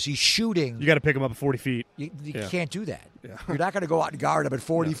 Because he's shooting. You got to pick him up at 40 feet. You can't do that. Yeah. You're not going to go out and guard him at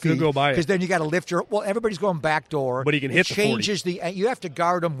 40 feet. He'll go by it. Because then you got to lift your. Well, everybody's going back door. But he can hit the 40. Changes you have to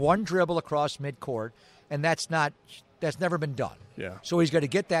guard him one dribble across midcourt, and that's never been done. Yeah. So he's got to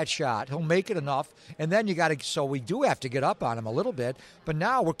get that shot. He'll make it enough, and then you got to. So we do have to get up on him a little bit. But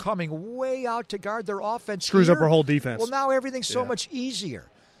now we're coming way out to guard their offense. Screws here. up our whole defense. Well, now everything's so much easier.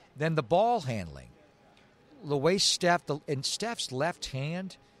 Then the ball handling, the way Steph's left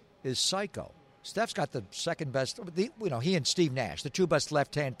hand is psycho. Steph's got the second best. He and Steve Nash, the 2 best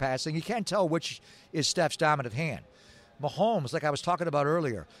left hand passing. You can't tell which is Steph's dominant hand. Mahomes, like I was talking about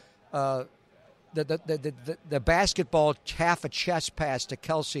earlier, the basketball half a chest pass to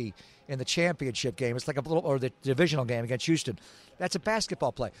Kelsey in the championship game. It's like or the divisional game against Houston. That's a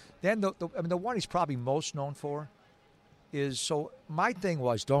basketball play. Then the one he's probably most known for is, so my thing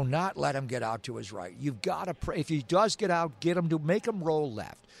was, do not let him get out to his right. You've got to pray. If he does get out, make him roll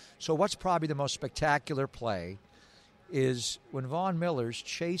left. So what's probably the most spectacular play is when Von Miller's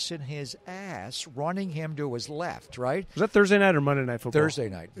chasing his ass, running him to his left, right? Was that Thursday night or Monday Night Football? Thursday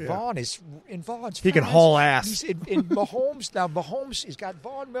night. Yeah. Vaughn's he can haul ass. He's in Mahomes. Now, Mahomes has got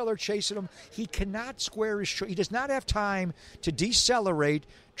Von Miller chasing him. He cannot square his shoulder. He does not have time to decelerate,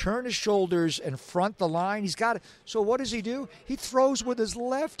 turn his shoulders, and front the line. He's got it. So what does he do? He throws with his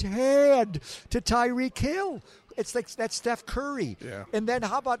left hand to Tyreek Hill. It's like that's Steph Curry. Yeah. And then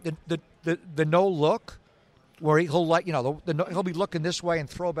how about the no look? Where he'll be looking this way and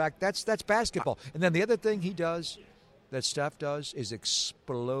throw back. That's basketball. And then the other thing that Steph does is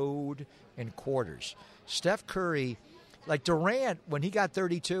explode in quarters. Steph Curry, like Durant, when he got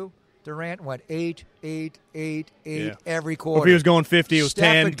 32, Durant went 8 every quarter. If he was going 50, it was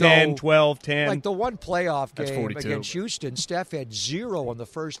Steph 10, 12, 10. Like the one playoff That's game 42. against Houston, Steph had 0 in the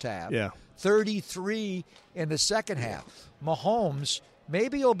first half, 33 in the second half. Mahomes,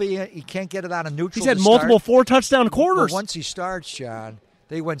 maybe he can't get it on a neutral. He's had multiple 4-touchdown quarters. But once he starts, John,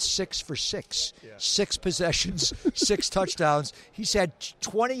 they went 6 for 6. 6 possessions, 6 touchdowns. He's had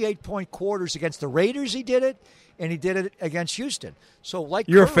 28-point quarters against the Raiders. He did it, and he did it against Houston. So, like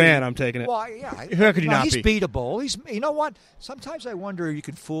you're Curry, a fan, I'm taking it. Well, yeah. How could you not he's be? He's beatable. You know what? Sometimes I wonder if you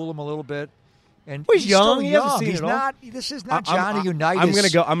can fool him a little bit. And he's young. Still he young. hasn't seen He's it all. not. This is not Johnny Unitas.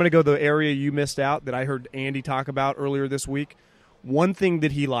 I'm gonna go the area you missed out that I heard Andy talk about earlier this week. One thing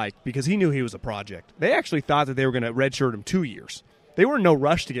that he liked, because he knew he was a project, they actually thought that they were going to redshirt him 2 years. They were in no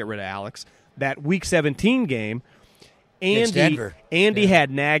rush to get rid of Alex. That Week 17 game, Andy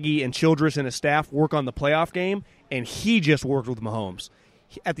had Nagy and Childress and his staff work on the playoff game, and he just worked with Mahomes.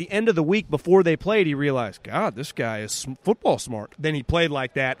 At the end of the week before they played, he realized, God, this guy is football smart. Then he played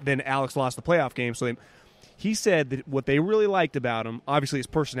like that. Then Alex lost the playoff game. So he said that what they really liked about him, obviously his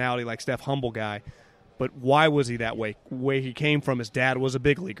personality, like Steph, humble guy, But why was he that way? Where he came from, his dad was a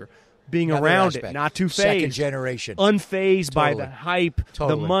big leaguer. Being Another around aspect. it, not too Second phased. generation. Unfazed by Totally. the hype,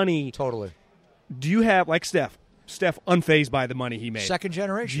 Totally. the money. Totally. Do you have, like Steph, unfazed by the money he made? Second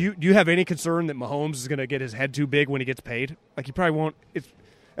generation. Do you have any concern that Mahomes is going to get his head too big when he gets paid? Like, he probably won't.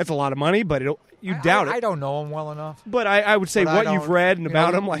 That's a lot of money, but you doubt it. I don't know him well enough. But I would say what you've read and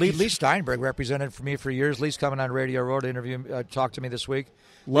about him. Like Lee Steinberg represented for me for years. Lee's coming on Radio Row to interview, talk to me this week.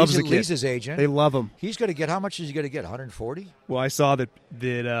 Loves the kid. Lee's his agent. They love him. He's going to get, how much is he going to get, 140? Well, I saw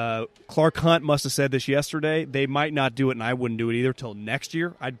that Clark Hunt must have said this yesterday. They might not do it, and I wouldn't do it either till next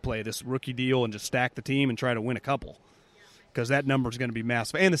year. I'd play this rookie deal and just stack the team and try to win a couple, because that number is going to be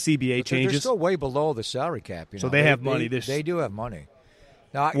massive. And the CBA changes. They're still way below the salary cap. So they have money. They do have money.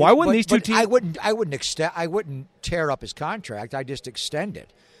 Now, why wouldn't these two teams? I wouldn't tear up his contract. I just extend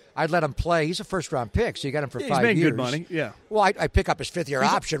it. I'd let him play. He's a first-round pick, so you got him for 5 years. He's making good money, yeah. Well, I pick up his fifth-year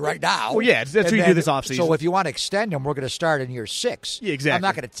option right now. Well, yeah, that's what you do this offseason. So if you want to extend him, we're going to start in year 6. Yeah, exactly. I'm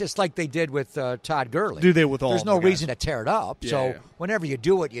not going to, just like they did with Todd Gurley. Do they with all There's of no the guys. reason to tear it up. Yeah, so yeah. whenever you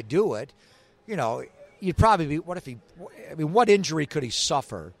do it, you do it. You know, you'd probably be, what injury could he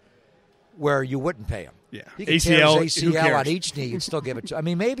suffer where you wouldn't pay him? Yeah. He could tear his who ACL cares? on each knee and still give it to. I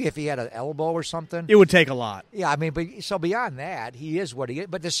mean, maybe if he had an elbow or something. It would take a lot. Yeah, I mean, but so beyond that, he is what he is.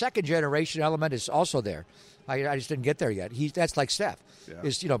 But the second generation element is also there. I just didn't get there yet. That's like Steph,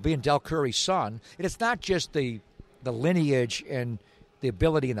 is being Del Curry's son. And it's not just the lineage and the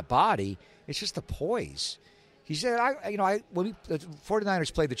ability in the body; it's just the poise. He said, when the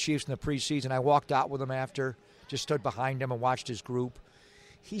 49ers played the Chiefs in the preseason, I walked out with him after, just stood behind him and watched his group.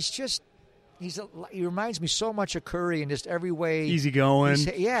 He reminds me so much of Curry in just every way. Easygoing.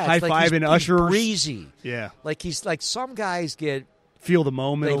 High-fiving ushers. He's breezy. Yeah. Like he's like some guys feel the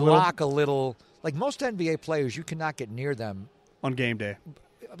moment. They lock a little. Like most NBA players, you cannot get near them on game day.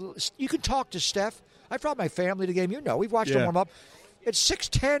 You can talk to Steph. I brought my family to the game. We've watched him warm up. It's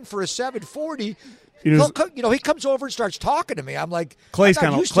 6'10" for a 740. He comes over and starts talking to me. I'm like, Clay's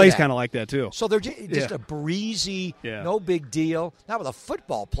kind of like that too. So they're just a breezy, no big deal. Not with a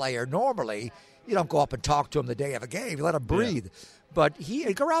football player. Normally, you don't go up and talk to him the day of a game. You let him breathe. But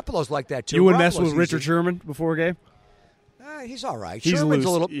Garoppolo's like that too. You wouldn't mess with Richard Sherman before a game? He's all right. He's Sherman's loose. a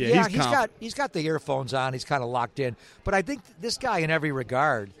little. He's got the earphones on. He's kind of locked in. But I think this guy, in every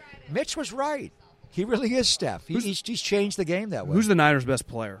regard, Mitch was right. He really is Steph. He's changed the game that way. Who's the Niners' best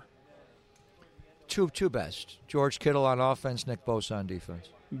player? Two best. George Kittle on offense, Nick Bosa on defense.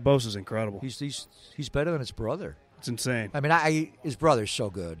 Bosa's incredible. He's better than his brother. It's insane. I mean, his brother's so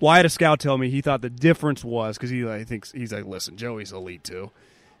good. Well, I had a scout tell me he thought the difference was because he's like, listen, Joey's elite too.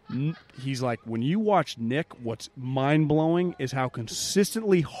 He's like, when you watch Nick, what's mind-blowing is how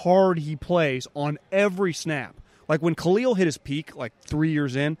consistently hard he plays on every snap. Like when Khalil hit his peak, like 3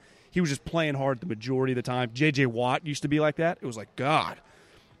 years in, he was just playing hard the majority of the time. J.J. Watt used to be like that. It was like, God,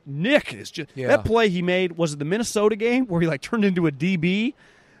 Nick is just that play he made. Was it the Minnesota game where he like turned into a DB?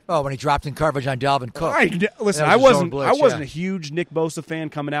 Oh, when he dropped in coverage on Dalvin Cook. Listen, I wasn't a huge Nick Bosa fan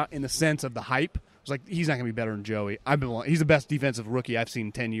coming out in the sense of the hype. I was like, he's not going to be better than Joey. He's the best defensive rookie I've seen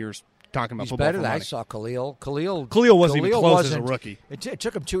in 10 years. Talking about he's football better for than money. I saw Khalil. Khalil wasn't even close as a rookie. It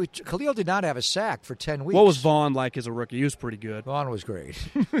took him Khalil did not have a sack for 10 weeks. What was Vaughn like as a rookie? He was pretty good. Vaughn was great.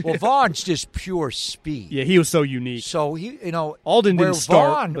 Well, Vaughn's just pure speed. Yeah, he was so unique. So Alden didn't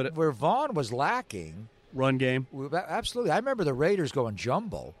start, but where Vaughn was lacking, run game. Absolutely. I remember the Raiders going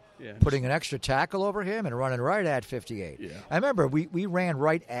jumbo. Yeah, putting an extra tackle over him and running right at 58. Yeah. I remember we ran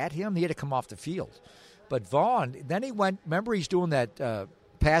right at him. He had to come off the field. But Vaughn, then he went, remember he's doing that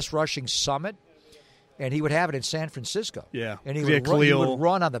pass rushing summit, and he would have it in San Francisco. Yeah. And he would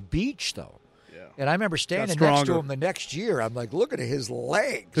run on the beach, though. Yeah. And I remember standing next to him the next year. I'm like, look at his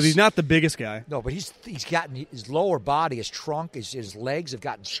legs. Because he's not the biggest guy. No, but he's gotten his lower body, his trunk, his legs have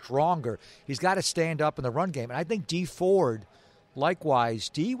gotten stronger. He's got to stand up in the run game. And I think D. Ford, likewise,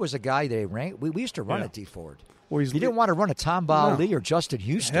 D was a guy they ran. We used to run at D. Ford. Well, you didn't want to run a Tom Lee or Justin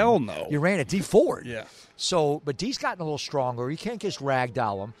Houston. Hell no. You ran at D. Ford. Yeah. So, but D's gotten a little stronger. You can't just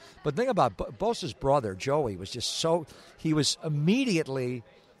ragdoll him. But the thing about Bosa's brother, Joey, was just he was immediately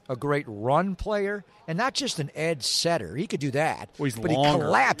a great run player and not just an edge setter. He could do that. Well, but he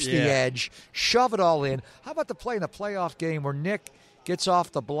collapsed the edge, shove it all in. How about the play in the playoff game where Nick gets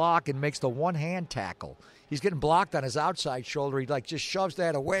off the block and makes the one-hand tackle? He's getting blocked on his outside shoulder. He just shoves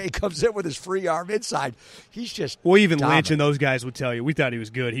that away, comes in with his free arm inside. He's just even dominant. Lynch and those guys would tell you, we thought he was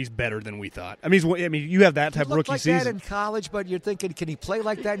good. He's better than we thought. I mean, you have that type of rookie season. He looked like that in college, but you're thinking, can he play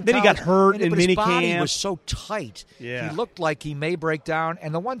like that in then college? He got hurt in minicamp. His body was so tight. Yeah. He looked like he may break down.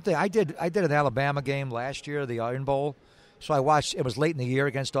 And the one thing, I did an Alabama game last year, the Iron Bowl, So I watched. It was late in the year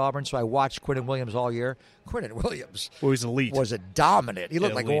against Auburn, so I watched Quinnen Williams all year. Quinnen Williams was elite. Was a dominant. He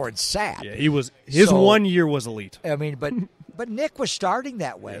looked like elite. Oren Sapp. Yeah, he was. His 1 year was elite. I mean, but Nick was starting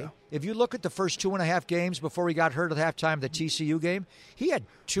that way. Yeah. If you look at the first 2.5 games before he got hurt at halftime of the TCU game, he had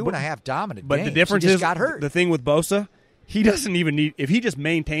 2.5 dominant but games. The difference he just is got hurt. The thing with Bosa, he doesn't even need. If he just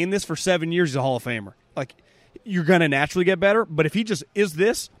maintained this for 7 years, he's a Hall of Famer. Like, you're going to naturally get better. But if he just is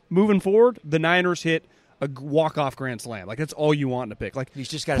this moving forward, the Niners hit a walk-off grand slam. Like, that's all you want in a pick. Like, he's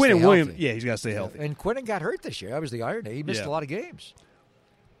just got to stay healthy. Williams, yeah, he's got to stay healthy. And Quinnen got hurt this year. That was the irony. He missed a lot of games.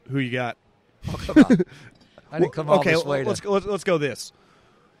 Who you got? Oh, come on. I didn't come all this way. Let's go this.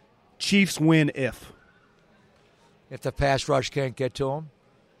 Chiefs win if the pass rush can't get to him,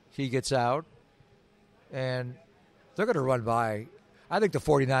 he gets out, and they're going to run by. I think the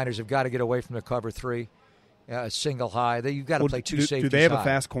 49ers have got to get away from the cover 3, single high. You've got to play two safeties. Do they have high. a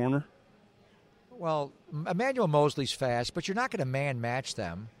fast corner? Well, Emmanuel Mosley's fast, but you're not going to man-match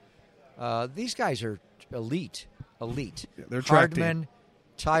them. These guys are elite. Yeah, they're Hardman,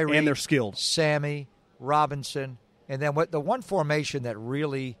 Tyreek, and they're skilled. Sammy, Robinson, and then the one formation that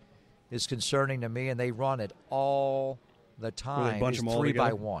really is concerning to me, and they run it all the time, is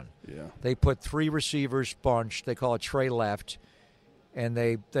 3-by-1. Yeah. They put 3 receivers bunched. They call it tray left, and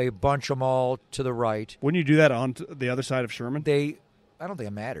they bunch them all to the right. Wouldn't you do that on the other side of Sherman? I don't think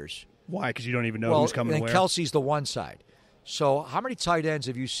it matters. Why? Because you don't even know who's coming and where. Kelsey's the one side. So how many tight ends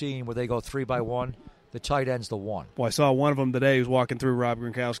have you seen where they go 3-by-1? The tight end's the one. Well, I saw one of them today. He was walking through Rob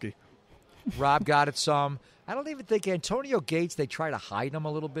Gronkowski. Rob got it some. I don't even think Antonio Gates, they try to hide him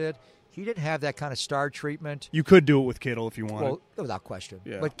a little bit. He didn't have that kind of star treatment. You could do it with Kittle if you wanted. Well, without question.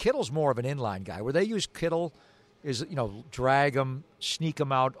 Yeah. But Kittle's more of an inline guy. Where they use Kittle is, drag him, sneak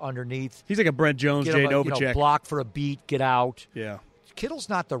him out underneath. He's like a Brent Jones, Jay Novacek. Block for a beat, get out. Yeah. Kittle's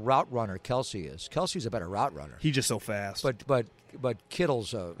not the route runner Kelsey is. Kelsey's a better route runner. He's just so fast. But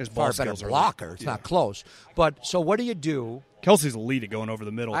Kittle's a His far better blocker. It's not close. But so what do you do? Kelsey's elite at going over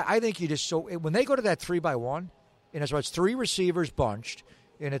the middle. I think you just when they go to that 3-by-1, and so it's 3 receivers bunched,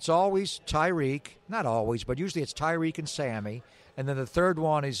 and it's always Tyreek, not always, but usually it's Tyreek and Sammy, and then the third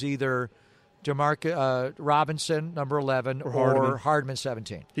one is either Robinson, number 11, or Hardman,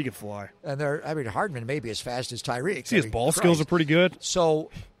 17. He can fly. And Hardman may be as fast as Tyreek. See, his ball skills are pretty good.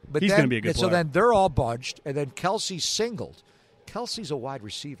 So, but he's going to be a good player. So then they're all bunched, and then Kelsey's singled. Kelsey's a wide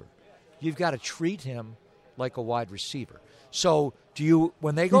receiver. You've got to treat him like a wide receiver. So do you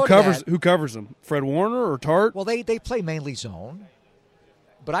when they go who covers him? Fred Warner or Tart? Well, they play mainly zone.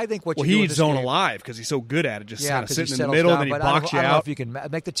 But I think he needs zone alive because he's so good at it, just kind of sitting in the middle, and then he box you out. I don't know if you can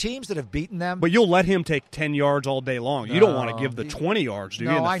make the teams that have beaten them. But you'll let him take 10 yards all day long. You don't want to give the 20 yards, do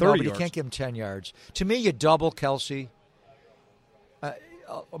you? No, I know, but you can't give him 10 yards. To me, you double Kelsey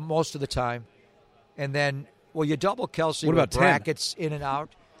most of the time, and then you double Kelsey with brackets in and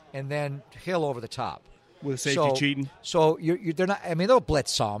out, and then Hill over the top. With safety cheating? So they're not. I mean, they'll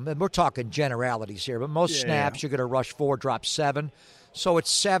blitz some, and we're talking generalities here. But most snaps, you're going to rush 4, drop 7. So it's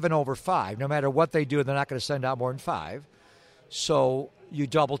 7 over 5. No matter what they do, they're not going to send out more than 5. So you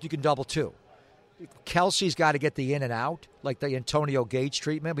can double 2. Kelsey's got to get the in and out, like the Antonio Gates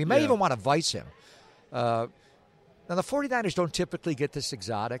treatment. We may even want to vice him. Now, the 49ers don't typically get this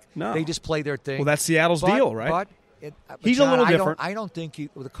exotic. No. They just play their thing. Well, that's Seattle's deal, right? But he's John, a little different. I don't think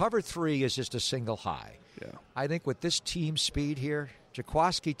the cover 3 is just a single high. Yeah. I think with this team speed here,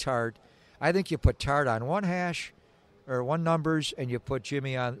 Jaquiski Tart, I think you put Tart on one hash or one numbers, and you put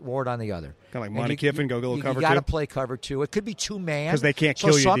Ward on the other. Kind of like Monty Kiffin, go cover 2. You got to play cover 2. It could be 2-man. Because they can't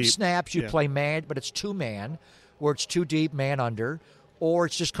kill you some deep. Snaps you play man, but it's 2-man, where it's 2 deep, man under, or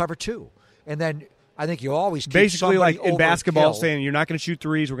it's just cover 2. And then I think you always keep basically like in over basketball Hill. saying you're not going to shoot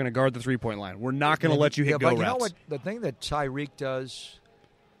threes, we're going to guard the 3-point line. We're not going to let you hit go but routes. You know what? The thing that Tyreek does,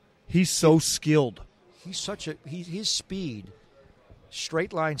 he's so skilled. He's his speed,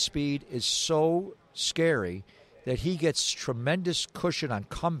 straight line speed is so scary that he gets tremendous cushion on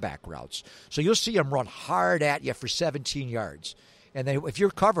comeback routes. So you'll see him run hard at you for 17 yards. And then if you're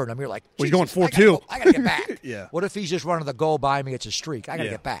covering him, you're like, well, he's going 4-2. I got to get back. Yeah. What if he's just running the goal by me? It's a streak. I got to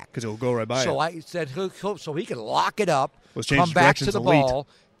get back. Because he'll go right by So you. I said so he can lock it up, Well, come back to the ball,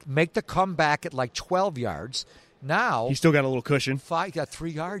 make the comeback at like 12 yards. Now he's still got a little cushion. Got 3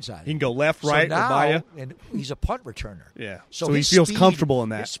 yards on him. He can go left, right, now, or by you. And he's a punt returner. Yeah. So he feels comfortable in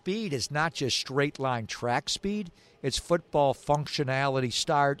that. His speed is not just straight line track speed. It's football functionality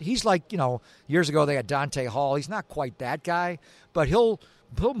start. He's like, years ago they had Dante Hall. He's not quite that guy, but he'll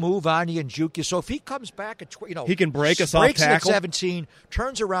move on you and juke you. So if he comes back at he can break a soft breaks tackle. At 17,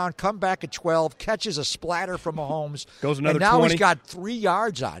 turns around, come back at 12, catches a splatter from Mahomes. Goes another and now 20. he's got 3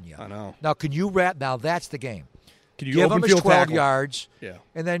 yards on you. I know. Now can you wrap? Now that's the game. Can you give open him his field 12 tackle? yards, Yeah.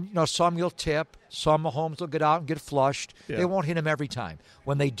 and then some you'll tip, some Mahomes will get out and get flushed. Yeah. They won't hit him every time.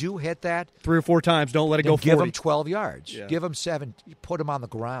 When they do hit that, 3 or 4 times, don't let it then go 40. give him 12 yards. Yeah. Give him 7. Put him on the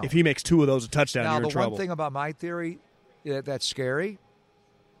ground. If he makes 2 of those a touchdown, now, you're in the trouble. one thing about my theory that's scary,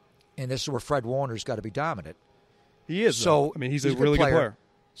 and this is where Fred Warner's got to be dominant. He is. So though. I mean, he's a really good player.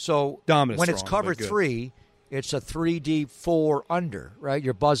 So Dominant, when it's strong, cover but good. 3, it's a 3 4 under, right?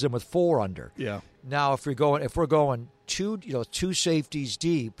 You're buzzing with 4 under. Yeah. Now, if we're going 2 safeties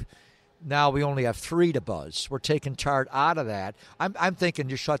deep, now we only have 3 to buzz. We're taking Tart out of that. I'm thinking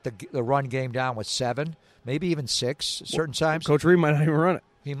you shut the run game down with 7, maybe even 6 at certain times. Coach Reed might not even run it.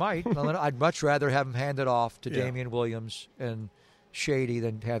 He might. I'd much rather have him hand it off to Yeah. Damian Williams and Shady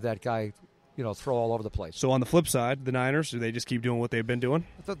than have that guy, throw all over the place. So on the flip side, the Niners, do they just keep doing what they've been doing?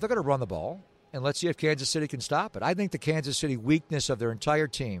 They're going to run the ball, and let's see if Kansas City can stop it. I think the Kansas City weakness of their entire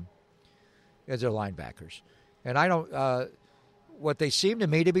team is their linebackers. And I don't what they seem to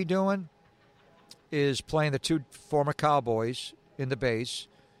me to be doing is playing the 2 former Cowboys in the base.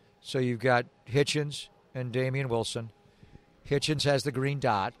 So you've got Hitchens and Damian Wilson. Hitchens has the green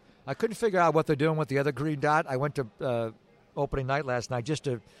dot. I couldn't figure out what they're doing with the other green dot. I went to opening night last night.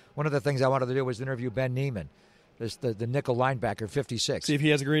 One of the things I wanted to do was interview Ben Neiman, the nickel linebacker, 56. See if he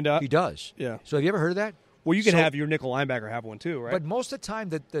has a green dot? He does. Yeah. So have you ever heard of that? Well, you can have your nickel linebacker have one too, right? But most of the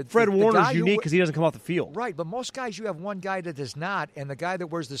time, Fred the Warner's guy unique because he doesn't come off the field. Right, but most guys, you have one guy that does not, and the guy that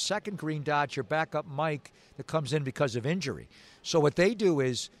wears the second green dot, your backup Mike, that comes in because of injury. So what they do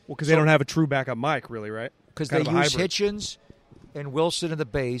is... Well, because they don't have a true backup Mike, really, right? Because they use Hitchens and Wilson in the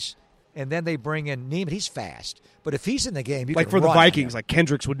base, and then they bring in Neiman. He's fast. But if he's in the game, you like can for the run Vikings, like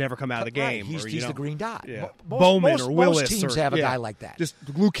Kendricks would never come out of the game. Right. He's the green dot. Yeah. Bowman or Willis. Most teams have a guy like that. Just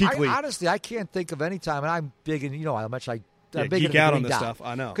Luke Kuechly. Honestly, I can't think of any time, and I'm big in, how much I'm big geek into out the on green this dot. stuff.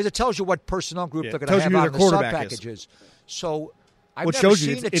 I know. Because it tells you what personnel group they're going to tells have you who on their the quarterback sub-packages. So I've What never shows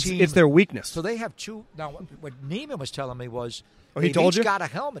you seen a it's team. their weakness. So they have 2. Now, what Neiman was telling me was he they've told each you? got a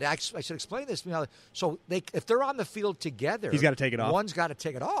helmet. I said, explain this to me. So if they're on the field together, He's gotta take it off. One's got to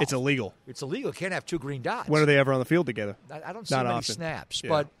take it off. It's illegal. It's illegal. You can't have 2 green dots. When are they ever on the field together? I don't see Not many often. snaps. Yeah.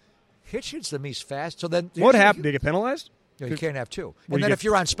 But Hitchens to me is fast. So then What happened? Did they get penalized? You can't have 2. Well, And you then get- if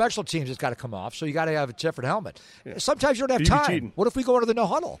you're on special teams, it's got to come off. So you got to have a different helmet. Sometimes you don't have You'd be time. cheating. What if we go into the no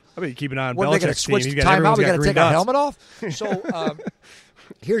huddle? I mean, keep an eye on What are they going to Belichick's team. switch He's the got timeout? We got to green take our dots. helmet off. So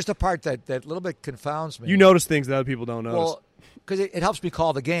here's the part that little bit confounds me. You notice things that other people don't notice. Well, because it helps me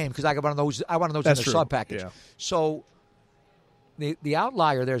call the game because I got one of those. I want those That's in the true. sub package. Yeah. So the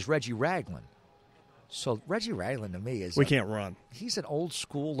outlier there's Reggie Ragland. So Reggie Ragland to me is we can't run. He's an old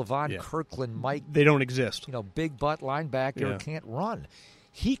school Levon Kirkland, Mike. They don't exist. Big butt linebacker Yeah. can't run.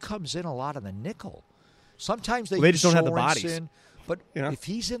 He comes in a lot in the nickel. Sometimes they just don't have the Sorensen, bodies. But You know? if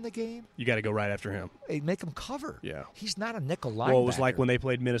he's in the game, You got to go right after him. they make him cover. Yeah. He's not a nickel linebacker. Well, it was like when they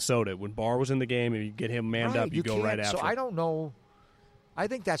played Minnesota. When Barr was in the game and you get him manned up, you go can't. right after So him. I don't know. I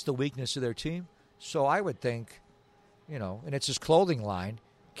think that's the weakness of their team. So I would think, and it's his clothing line,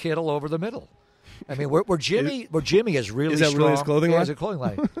 Kittle over the middle. I mean, where Jimmy is really Is that strong. really his clothing Yeah, line? It's a clothing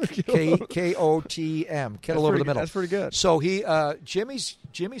line. K-O-T-M. Kittle over the middle. That's pretty good. So Jimmy's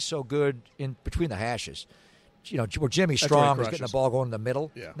so good in between the hashes. Where Jimmy's That's strong where is he getting the crushes. ball going in the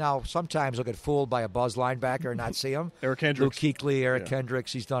middle. Yeah. Now, sometimes he'll get fooled by a buzz linebacker and not see him. Eric Kendricks. Luke Kuechly, Eric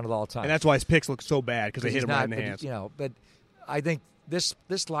Kendricks, he's done it all the time. And that's why his picks look so bad because they hit he's him right in not- the but, hands. But I think this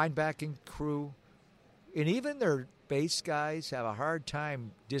linebacking crew, and even their base guys have a hard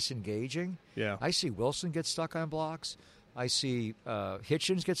time disengaging. Yeah. I see Wilson get stuck on blocks. I see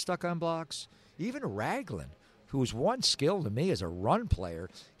Hitchens get stuck on blocks. Even Ragland, who's one skill to me as a run player,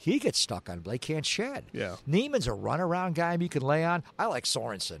 he gets stuck on. They can't shed. Yeah. Neiman's a runaround guy you can lay on. I like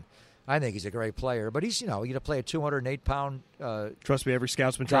Sorensen. I think he's a great player, but he's, you to play a 208-pound Trust me, every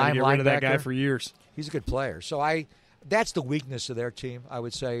scout's been trying to dime get rid of that guy linebacker. for years. He's a good player. So that's the weakness of their team, I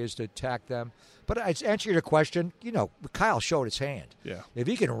would say, is to attack them. But to answer your question, Kyle showed his hand. Yeah. If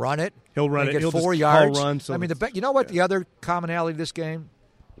he can run it, He'll run and it. get He'll 4 just yards. call run, so I mean, it's- you know what? The other commonality of this game,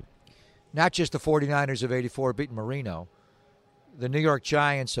 not just the 49ers of 84 beating Marino, the New York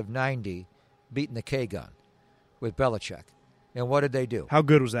Giants of 90 beating the K-Gun with Belichick. And what did they do? How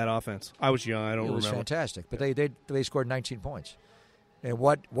good was that offense? I was young. I don't It was remember. fantastic. But they scored 19 points. And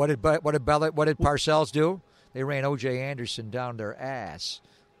what did Parcells do? They ran O.J. Anderson down their ass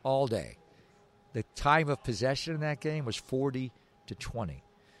all day. The time of possession in that game was 40-20.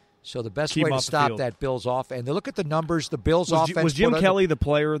 So the best Keep way him to off the stop field. that Bills off, and look at the numbers. The Bills offense Was Jim put on- Kelly the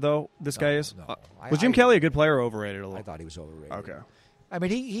player though? This guy is. no. Was Jim Kelly a good player or overrated a little? I thought he was overrated. Okay. I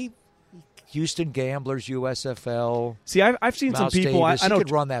mean, he Houston Gamblers, USFL. See, I've seen Miles some people. Davis, I know he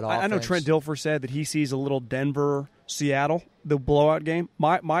could run that I know offense. Trent Dilfer said that he sees a little Denver, Seattle, the blowout game.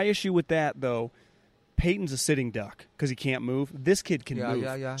 My issue with that, though, Peyton's a sitting duck because he can't move. This kid can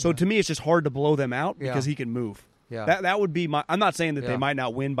move. So to me, it's just hard to blow them out because he can move. Yeah. That would be my. I'm not saying that they might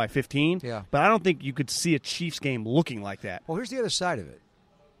not win by 15, but I don't think you could see a Chiefs game looking like that. Well, here's the other side of it.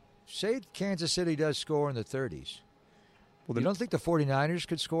 Say Kansas City does score in the 30s. Well, you don't think the 49ers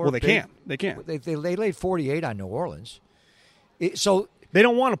could score? Well, they can. They can. They laid 48 on New Orleans. So they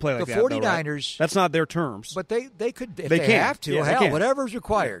don't want to play like the that. 49ers. Though, right? That's not their terms. But they could if they can. have to. Yeah, hell, whatever's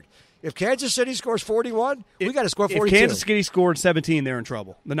required. If Kansas City scores 41, we got to score 42. If Kansas City scored 17, they're in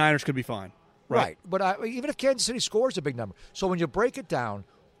trouble. The Niners could be fine. Right. But even if Kansas City scores a big number. So when you break it down,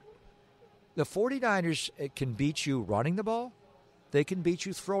 the 49ers can beat you running the ball. They can beat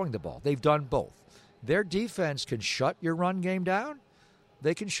you throwing the ball. They've done both. Their defense can shut your run game down.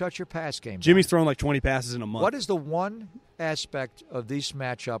 They can shut your pass game down. Jimmy's thrown like 20 passes in a month. What is the one aspect of this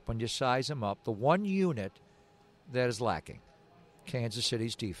matchup when you size them up, the one unit that is lacking? Kansas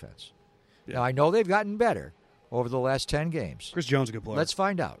City's defense. Yeah. Now, I know they've gotten better over the last 10 games. Chris Jones is a good player. Let's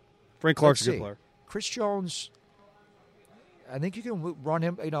find out. Frank Clark's a good player. Chris Jones, I think you can run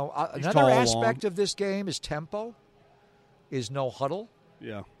him. He's another aspect of this game is tempo, is no huddle.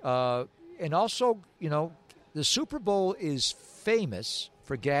 Yeah. And also, the Super Bowl is famous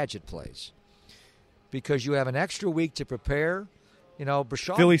for gadget plays because you have an extra week to prepare.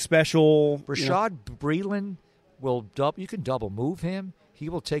 Brashad, Philly special. Brashad Breeland you can double move him. He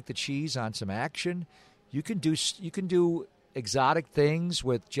will take the cheese on some action. You can do exotic things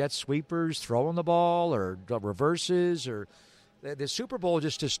with jet sweepers, throwing the ball, or reverses, or the Super Bowl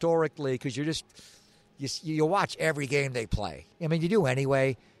just historically because you watch every game they play. I mean, you do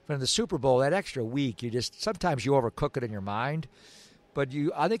anyway. But in the Super Bowl, that extra week, sometimes you overcook it in your mind. But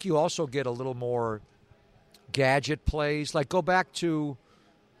I think you also get a little more gadget plays. Like go back to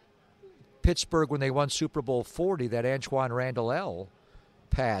Pittsburgh when they won Super Bowl 40, that Antoine Randall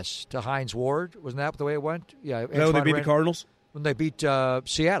pass to Hines Ward. Wasn't that the way it went? Yeah. Is that when they beat the Cardinals? When they beat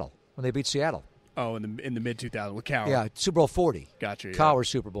Seattle. Oh, in the mid-2000s with Cowher. Yeah, Super Bowl 40. Gotcha. Yeah. Cowher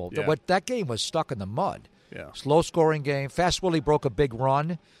Super Bowl. Yeah. But that game was stuck in the mud. Yeah. Slow scoring game. Fast Willie broke a big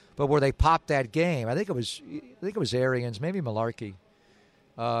run, but where they popped that game, I think it was Arians, maybe Malarkey.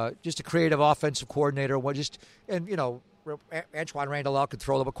 Just a creative offensive coordinator. Antoine Randall could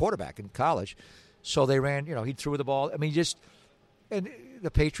throw them a quarterback in college, so they ran. He threw the ball. I mean, and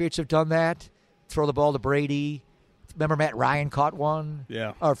the Patriots have done that. Throw the ball to Brady. Remember Matt Ryan caught one?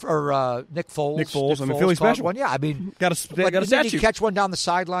 Yeah. Or Nick Foles. Nick Foles. I mean, Philly special one. Yeah, I mean, got a statue. Did he catch one down the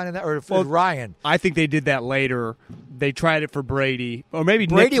sideline or Ryan? I think they did that later. They tried it for Brady, or maybe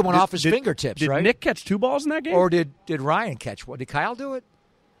Brady Nick, went off his fingertips. Did right? Nick catch 2 balls in that game, or did Ryan catch one? Did Kyle do it?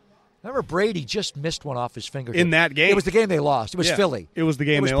 Remember Brady just missed one off his fingertips in that game. It was the game they lost. It was Philly. It was the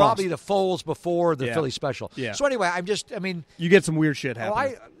game they lost. It was probably the Foles before the Philly special. Yeah. So anyway, you get some weird shit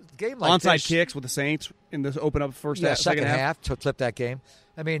happening. Game like onside this, kicks with the Saints in this open up second half to flip that game.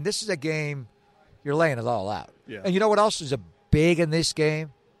 I mean, this is a game you're laying it all out. Yeah. And you know what else is a big in this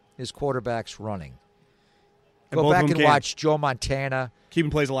game is quarterbacks running. And go back and watch Joe Montana. Keeping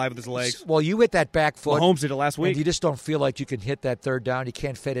plays alive with his legs. Well, you hit that back foot. Mahomes did it last week. And you just don't feel like you can hit that third down. You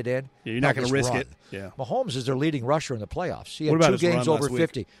can't fit it in. Yeah, you're not going to risk it. Yeah. Mahomes is their leading rusher in the playoffs. He had 2 games over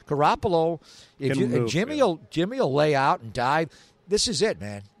 50. Garoppolo, Jimmy will lay out and dive. This is it,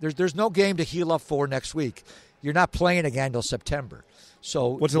 man. There's no game to heal up for next week. You're not playing again until September. So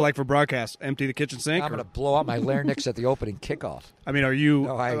what's it like for broadcast? Empty the kitchen sink? I'm going to blow out my larynx at the opening kickoff. I mean, are you?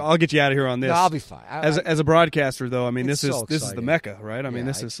 No, I'll get you out of here on this. No, I'll be fine. As a broadcaster, though, I mean, this is exciting. the Mecca, right? I mean,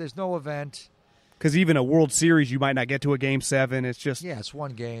 there's no event. Because even a World Series, you might not get to a Game 7. It's just it's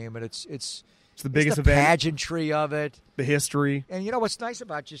one game, and it's the biggest the event. Pageantry of it, the history, and you know what's nice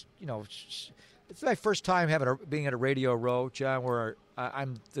about just it's my first time being at a radio row, John, where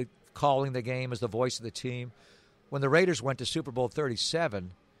I'm calling the game as the voice of the team. When the Raiders went to Super Bowl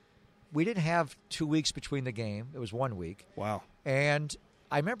 37, we didn't have 2 weeks between the game. It was 1 week. Wow. And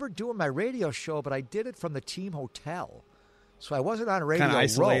I remember doing my radio show, but I did it from the team hotel. So I wasn't on a radio row. Kind of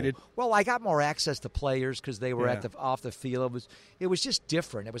isolated. Well, I got more access to players because they were off the field. It was just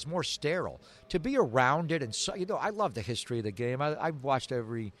different. It was more sterile. To be around it, and I love the history of the game. I've watched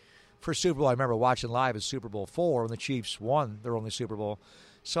every first Super Bowl I remember watching live is Super Bowl 4 when the Chiefs won their only Super Bowl.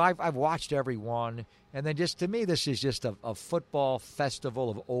 So I've watched every one, and then just to me, this is just a football festival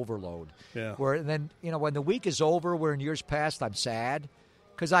of overload. Yeah. And then when the week is over, where in years past I'm sad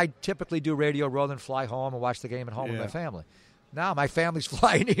because I typically do radio rather than fly home and watch the game at home with my family. Now my family's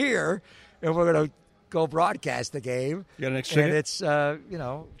flying here, and we're going to go broadcast the game. You got an extra and ticket? it's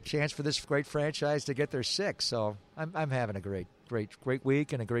chance for this great franchise to get their six. So I'm having a great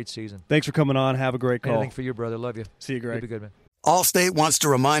week and a great season. Thanks for coming on. Have a great call. Anything for you, brother. Love you. See you, Greg. You be good, man. Allstate wants to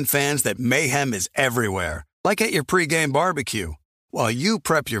remind fans that mayhem is everywhere, like at your pregame barbecue. While you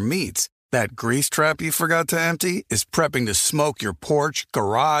prep your meats, that grease trap you forgot to empty is prepping to smoke your porch,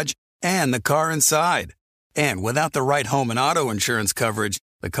 garage, and the car inside. And without the right home and auto insurance coverage,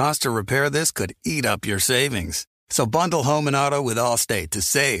 the cost to repair this could eat up your savings. So bundle home and auto with Allstate to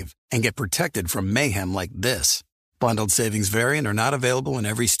save and get protected from mayhem like this. Bundled savings vary and are not available in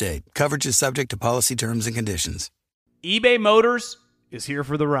every state. Coverage is subject to policy terms and conditions. eBay Motors is here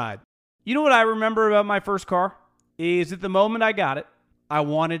for the ride. You know what I remember about my first car? Is at the moment I got it, I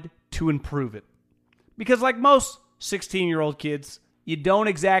wanted to improve it. Because like most 16-year-old kids, you don't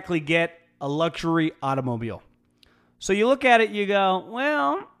exactly get a luxury automobile. So you look at it, you go,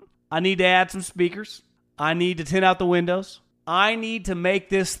 well, I need to add some speakers. I need to tint out the windows. I need to make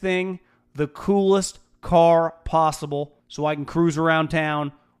this thing the coolest car possible so I can cruise around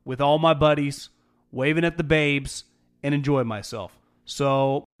town with all my buddies, waving at the babes, and enjoy myself.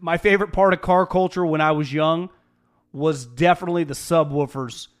 So my favorite part of car culture when I was young was definitely the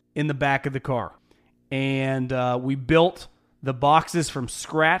subwoofers in the back of the car. And we built the boxes from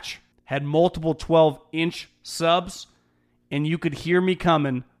scratch, had multiple 12-inch subs, and you could hear me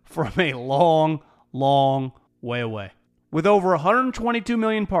coming from a long, long way away. With over 122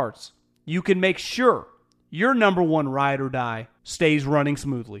 million parts, you can make sure your number one ride or die stays running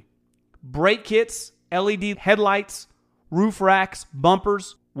smoothly. Brake kits, LED headlights, roof racks,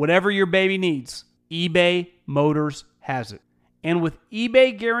 bumpers, whatever your baby needs, eBay Motors has it. And with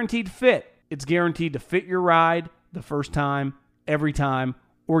eBay Guaranteed Fit, it's guaranteed to fit your ride the first time, every time,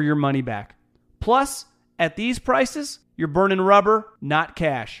 or your money back. Plus, at these prices, you're burning rubber, not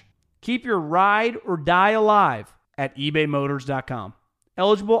cash. Keep your ride or die alive at ebaymotors.com.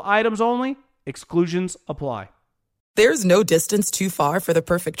 Eligible items only. Exclusions apply. There's no distance too far for the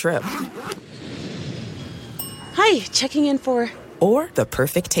perfect trip. Hi, checking in for... Or the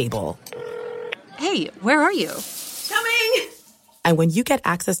perfect table. Hey, where are you? Coming! And when you get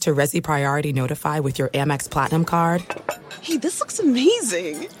access to Resi Priority Notify with your Amex Platinum card... Hey, this looks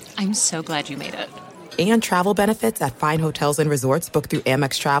amazing. I'm so glad you made it. And travel benefits at fine hotels and resorts booked through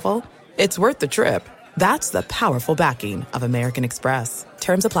Amex Travel, it's worth the trip. That's the powerful backing of American Express.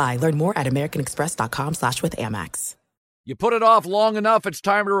 Terms apply. Learn more at americanexpress.com/withAmex. You put it off long enough, it's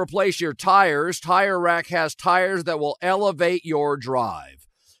time to replace your tires. Tire Rack has tires that will elevate your drive.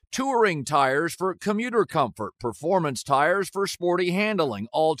 Touring tires for commuter comfort, performance tires for sporty handling,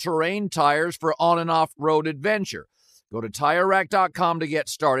 all-terrain tires for on- and off-road adventure. Go to TireRack.com to get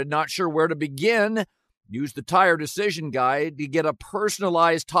started. Not sure where to begin? Use the Tire Decision Guide to get a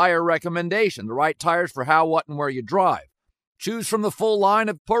personalized tire recommendation, the right tires for how, what, and where you drive. Choose from the full line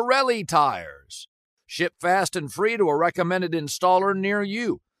of Pirelli tires. Ship fast and free to a recommended installer near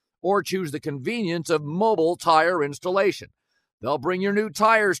you. Or choose the convenience of mobile tire installation. They'll bring your new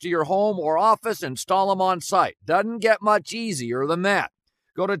tires to your home or office, install them on site. Doesn't get much easier than that.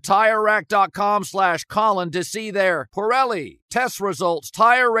 Go to TireRack.com/Colin to see their Pirelli test results,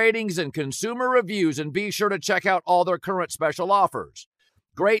 tire ratings, and consumer reviews, and be sure to check out all their current special offers.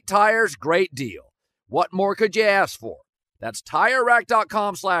 Great tires, great deal. What more could you ask for? That's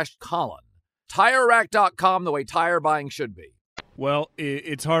TireRack.com/Colin. TireRack.com, the way tire buying should be. Well,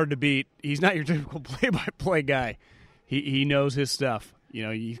 it's hard to beat. He's not your typical play-by-play guy. He knows his stuff. You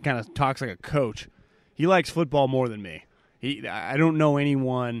know, he kind of talks like a coach. He likes football more than me. I don't know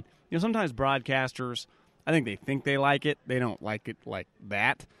anyone. You know, sometimes broadcasters, I think they like it. They don't like it like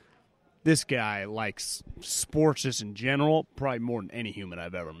that. This guy likes sports just in general, probably more than any human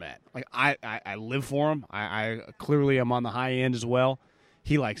I've ever met. Like I live for him. I clearly am on the high end as well.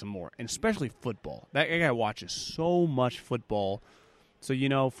 He likes him more, and especially football. That guy watches so much football. So, you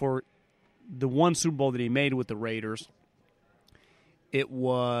know, for the one Super Bowl that he made with the Raiders, it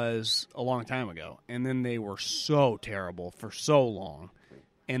was a long time ago, and then they were so terrible for so long,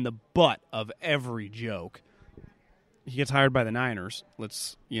 and the butt of every joke. He gets hired by the Niners.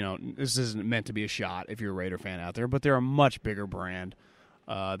 This isn't meant to be a shot if you're a Raider fan out there, but they're a much bigger brand.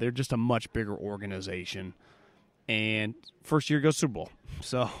 They're just a much bigger organization, and first year goes Super Bowl.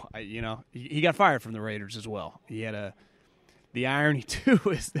 So, he got fired from the Raiders as well. The irony, too,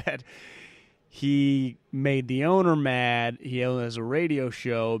 is that he made the owner mad. He has a radio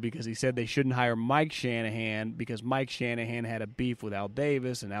show because he said they shouldn't hire Mike Shanahan because Mike Shanahan had a beef with Al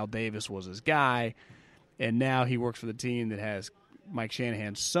Davis, and Al Davis was his guy. And now he works for the team that has Mike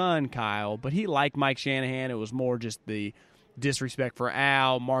Shanahan's son, Kyle. But he liked Mike Shanahan. It was more just the disrespect for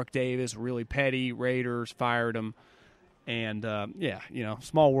Al, Mark Davis, really petty. Raiders fired him. And,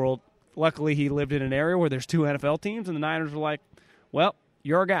 small world. Luckily, he lived in an area where there's 2 NFL teams, and the Niners were like, well,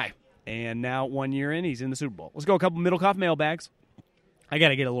 you're our guy. And now 1 year in, he's in the Super Bowl. Let's go a couple Middlecoff mailbags. I got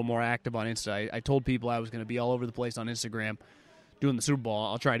to get a little more active on Insta. I told people I was going to be all over the place on Instagram doing the Super Bowl.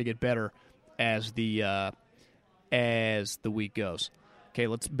 I'll try to get better as the week goes. Okay,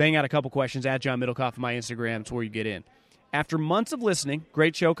 let's bang out a couple questions. At John Middlecoff on my Instagram. It's where you get in. After months of listening,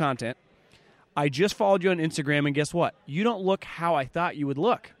 great show content, I just followed you on Instagram, and guess what? You don't look how I thought you would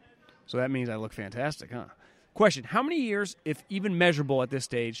look. So that means I look fantastic, huh? Question, how many years, if even measurable at this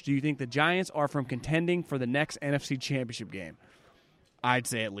stage, do you think the Giants are from contending for the next NFC Championship game? I'd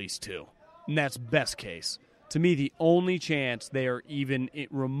say at least 2. And that's best case. To me, the only chance they are even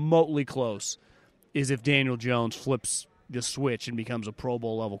remotely close is if Daniel Jones flips the switch and becomes a Pro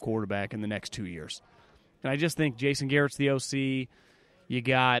Bowl-level quarterback in the next 2 years. And I just think Jason Garrett's the OC. You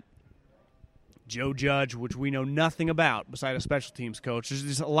got Joe Judge, which we know nothing about besides a special teams coach. There's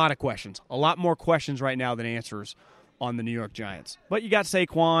just a lot of questions. A lot more questions right now than answers on the New York Giants. But you got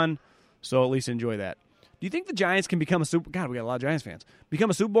Saquon, so at least enjoy that. Do you think the Giants can become God, we got a lot of Giants fans.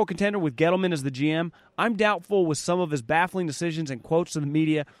 Become a Super Bowl contender with Gettleman as the GM? I'm doubtful with some of his baffling decisions and quotes to the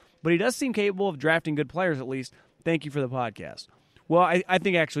media, but he does seem capable of drafting good players at least. Thank you for the podcast. Well, I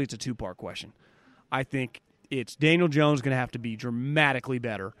think actually it's a 2-part question. I think it's Daniel Jones going to have to be dramatically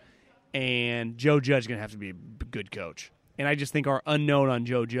better, and Joe Judge is going to have to be a good coach. And I just think our unknown on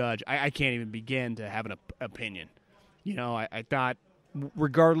Joe Judge, I can't even begin to have an opinion. You know, I thought,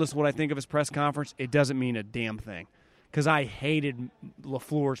 regardless of what I think of his press conference, it doesn't mean a damn thing. Because I hated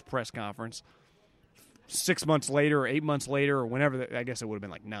LaFleur's press conference. 6 months later or 8 months later or whenever, I guess it would have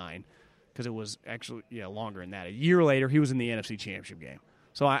been like 9, because it was actually longer than that. A year later, he was in the NFC Championship game.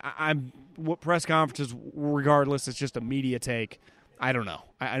 So I'm what press conferences, regardless, it's just a media take. I don't know.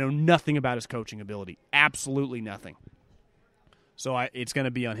 I know nothing about his coaching ability. Absolutely nothing. So it's going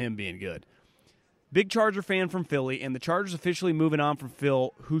to be on him being good. Big Charger fan from Philly, and the Chargers officially moving on from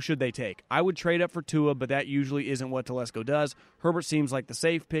Phil. Who should they take? I would trade up for Tua, but that usually isn't what Telesco does. Herbert seems like the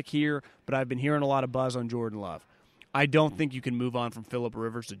safe pick here, but I've been hearing a lot of buzz on Jordan Love. I don't think you can move on from Phillip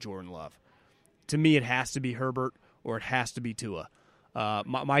Rivers to Jordan Love. To me, it has to be Herbert or it has to be Tua.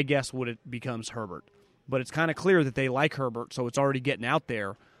 My guess would it becomes Herbert. But it's kind of clear that they like Herbert, so it's already getting out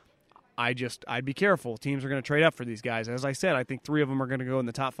there. I'd be careful. Teams are going to trade up for these guys. As I said, I think 3 of them are going to go in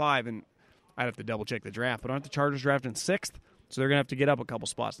the top 5, and I'd have to double-check the draft. But aren't the Chargers drafting 6th? So they're going to have to get up a couple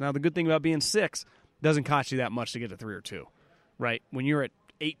spots. Now, the good thing about being 6 doesn't cost you that much to get to 3 or 2, right? When you're at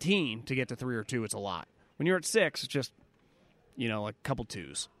 18 to get to 3 or 2, it's a lot. When you're at 6, it's just, a couple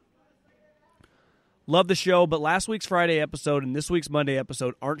 2s. Love the show, but last week's Friday episode and this week's Monday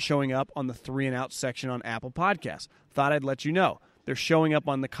episode aren't showing up on the 3 and Out section on Apple Podcasts. Thought I'd let you know. They're showing up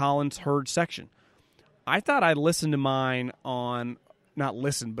on the Collins Heard section. I thought I'd listen to mine on, not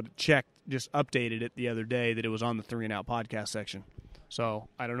listen, but checked, just updated it the other day that it was on the 3 and Out podcast section. So,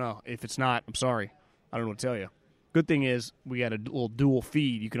 I don't know. If it's not, I'm sorry. I don't know what to tell you. Good thing is we got a little dual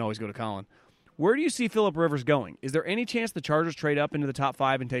feed. You can always go to Colin. Where do you see Phillip Rivers going? Is there any chance the Chargers trade up into the top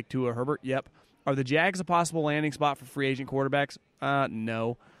 5 and take Tua Herbert? Yep. Are the Jags a possible landing spot for free agent quarterbacks?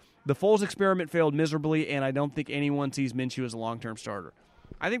 No. The Foles experiment failed miserably, and I don't think anyone sees Minshew as a long-term starter.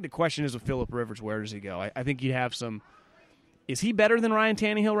 I think the question is with Phillip Rivers, where does he go? I think you'd have some – is he better than Ryan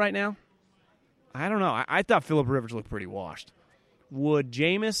Tannehill right now? I don't know. I thought Phillip Rivers looked pretty washed. Would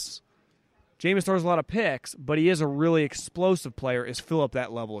Jameis throws a lot of picks, but he is a really explosive player. Is Phillip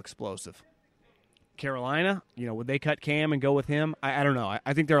that level explosive? Carolina, would they cut Cam and go with him? I don't know.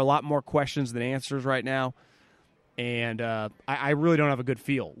 I think there are a lot more questions than answers right now, and I really don't have a good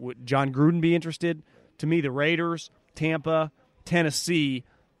feel. Would John Gruden be interested? To me, the Raiders, Tampa, Tennessee,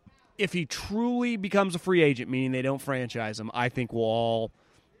 if he truly becomes a free agent, meaning they don't franchise him, I think we'll all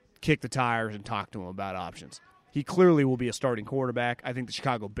kick the tires and talk to him about options. He clearly will be a starting quarterback. I think the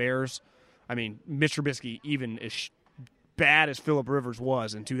Chicago Bears, Mitch Trubisky, even as bad as Phillip Rivers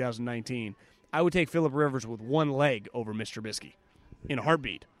was in 2019, I would take Phillip Rivers with one leg over Mr. Trubisky in a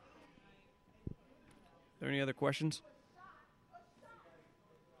heartbeat. Are there any other questions?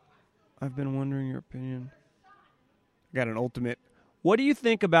 I've been wondering your opinion. Got an ultimate. What do you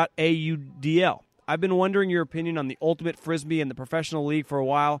think about AUDL? I've been wondering your opinion on the ultimate Frisbee in the professional league for a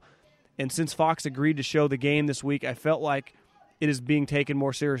while, and since Fox agreed to show the game this week, I felt like it is being taken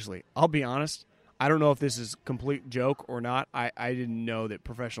more seriously. I'll be honest. I don't know if this is a complete joke or not. I didn't know that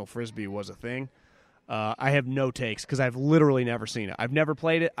professional Frisbee was a thing. I have no takes because I've literally never seen it. I've never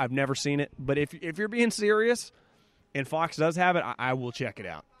played it. I've never seen it. But if you're being serious and Fox does have it, I will check it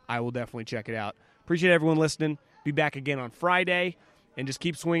out. I will definitely check it out. Appreciate everyone listening. Be back again on Friday, and just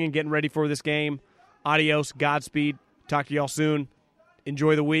keep swinging, getting ready for this game. Adios, Godspeed. Talk to y'all soon.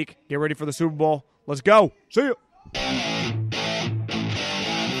 Enjoy the week. Get ready for the Super Bowl. Let's go. See you.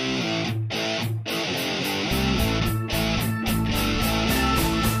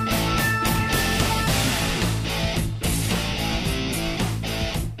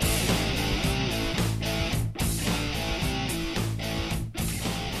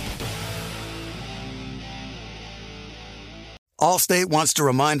 Allstate wants to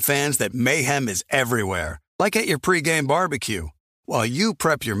remind fans that mayhem is everywhere, like at your pregame barbecue. While you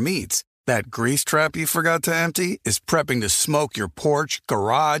prep your meats, that grease trap you forgot to empty is prepping to smoke your porch,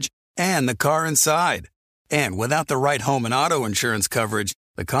 garage, and the car inside. And without the right home and auto insurance coverage,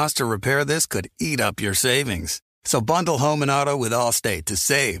 the cost to repair this could eat up your savings. So bundle home and auto with Allstate to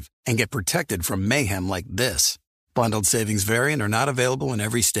save and get protected from mayhem like this. Bundled savings vary and are not available in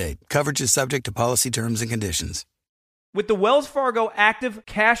every state. Coverage is subject to policy terms and conditions. With the Wells Fargo Active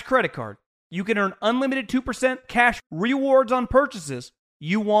Cash Credit Card, you can earn unlimited 2% cash rewards on purchases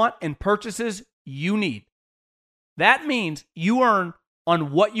you want and purchases you need. That means you earn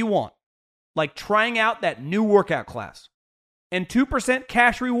on what you want, like trying out that new workout class, and 2%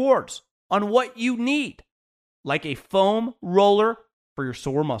 cash rewards on what you need, like a foam roller for your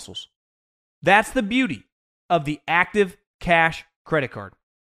sore muscles. That's the beauty of the Active Cash Credit Card.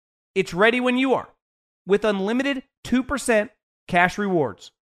 It's ready when you are, with unlimited 2% cash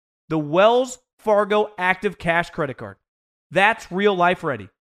rewards. The Wells Fargo Active Cash Credit Card. That's real life ready.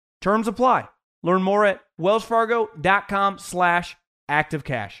 Terms apply. Learn more at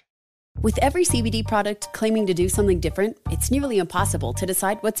wellsfargo.com/activecash. With every CBD product claiming to do something different, it's nearly impossible to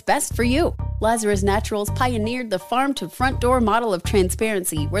decide what's best for you. Lazarus Naturals pioneered the farm-to-front-door model of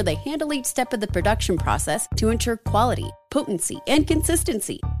transparency, where they handle each step of the production process to ensure quality, potency, and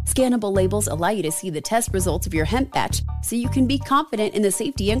consistency. Scannable labels allow you to see the test results of your hemp batch, so you can be confident in the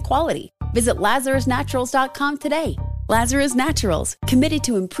safety and quality. Visit LazarusNaturals.com today. Lazarus Naturals, committed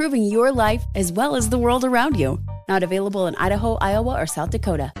to improving your life as well as the world around you. Not available in Idaho, Iowa, or South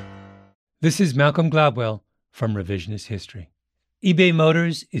Dakota. This is Malcolm Gladwell from Revisionist History. eBay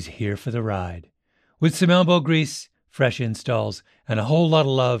Motors is here for the ride. With some elbow grease, fresh installs, and a whole lot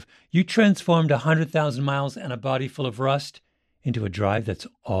of love, you transformed 100,000 miles and a body full of rust into a drive that's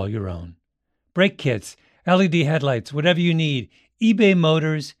all your own. Brake kits, LED headlights, whatever you need, eBay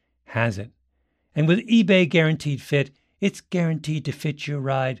Motors has it. And with eBay Guaranteed Fit, it's guaranteed to fit your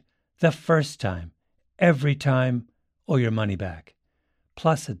ride the first time, every time, or your money back.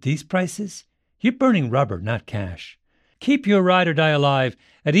 Plus, at these prices, you're burning rubber, not cash. Keep your ride or die alive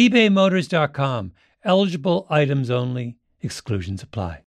at ebaymotors.com. Eligible items only. Exclusions apply.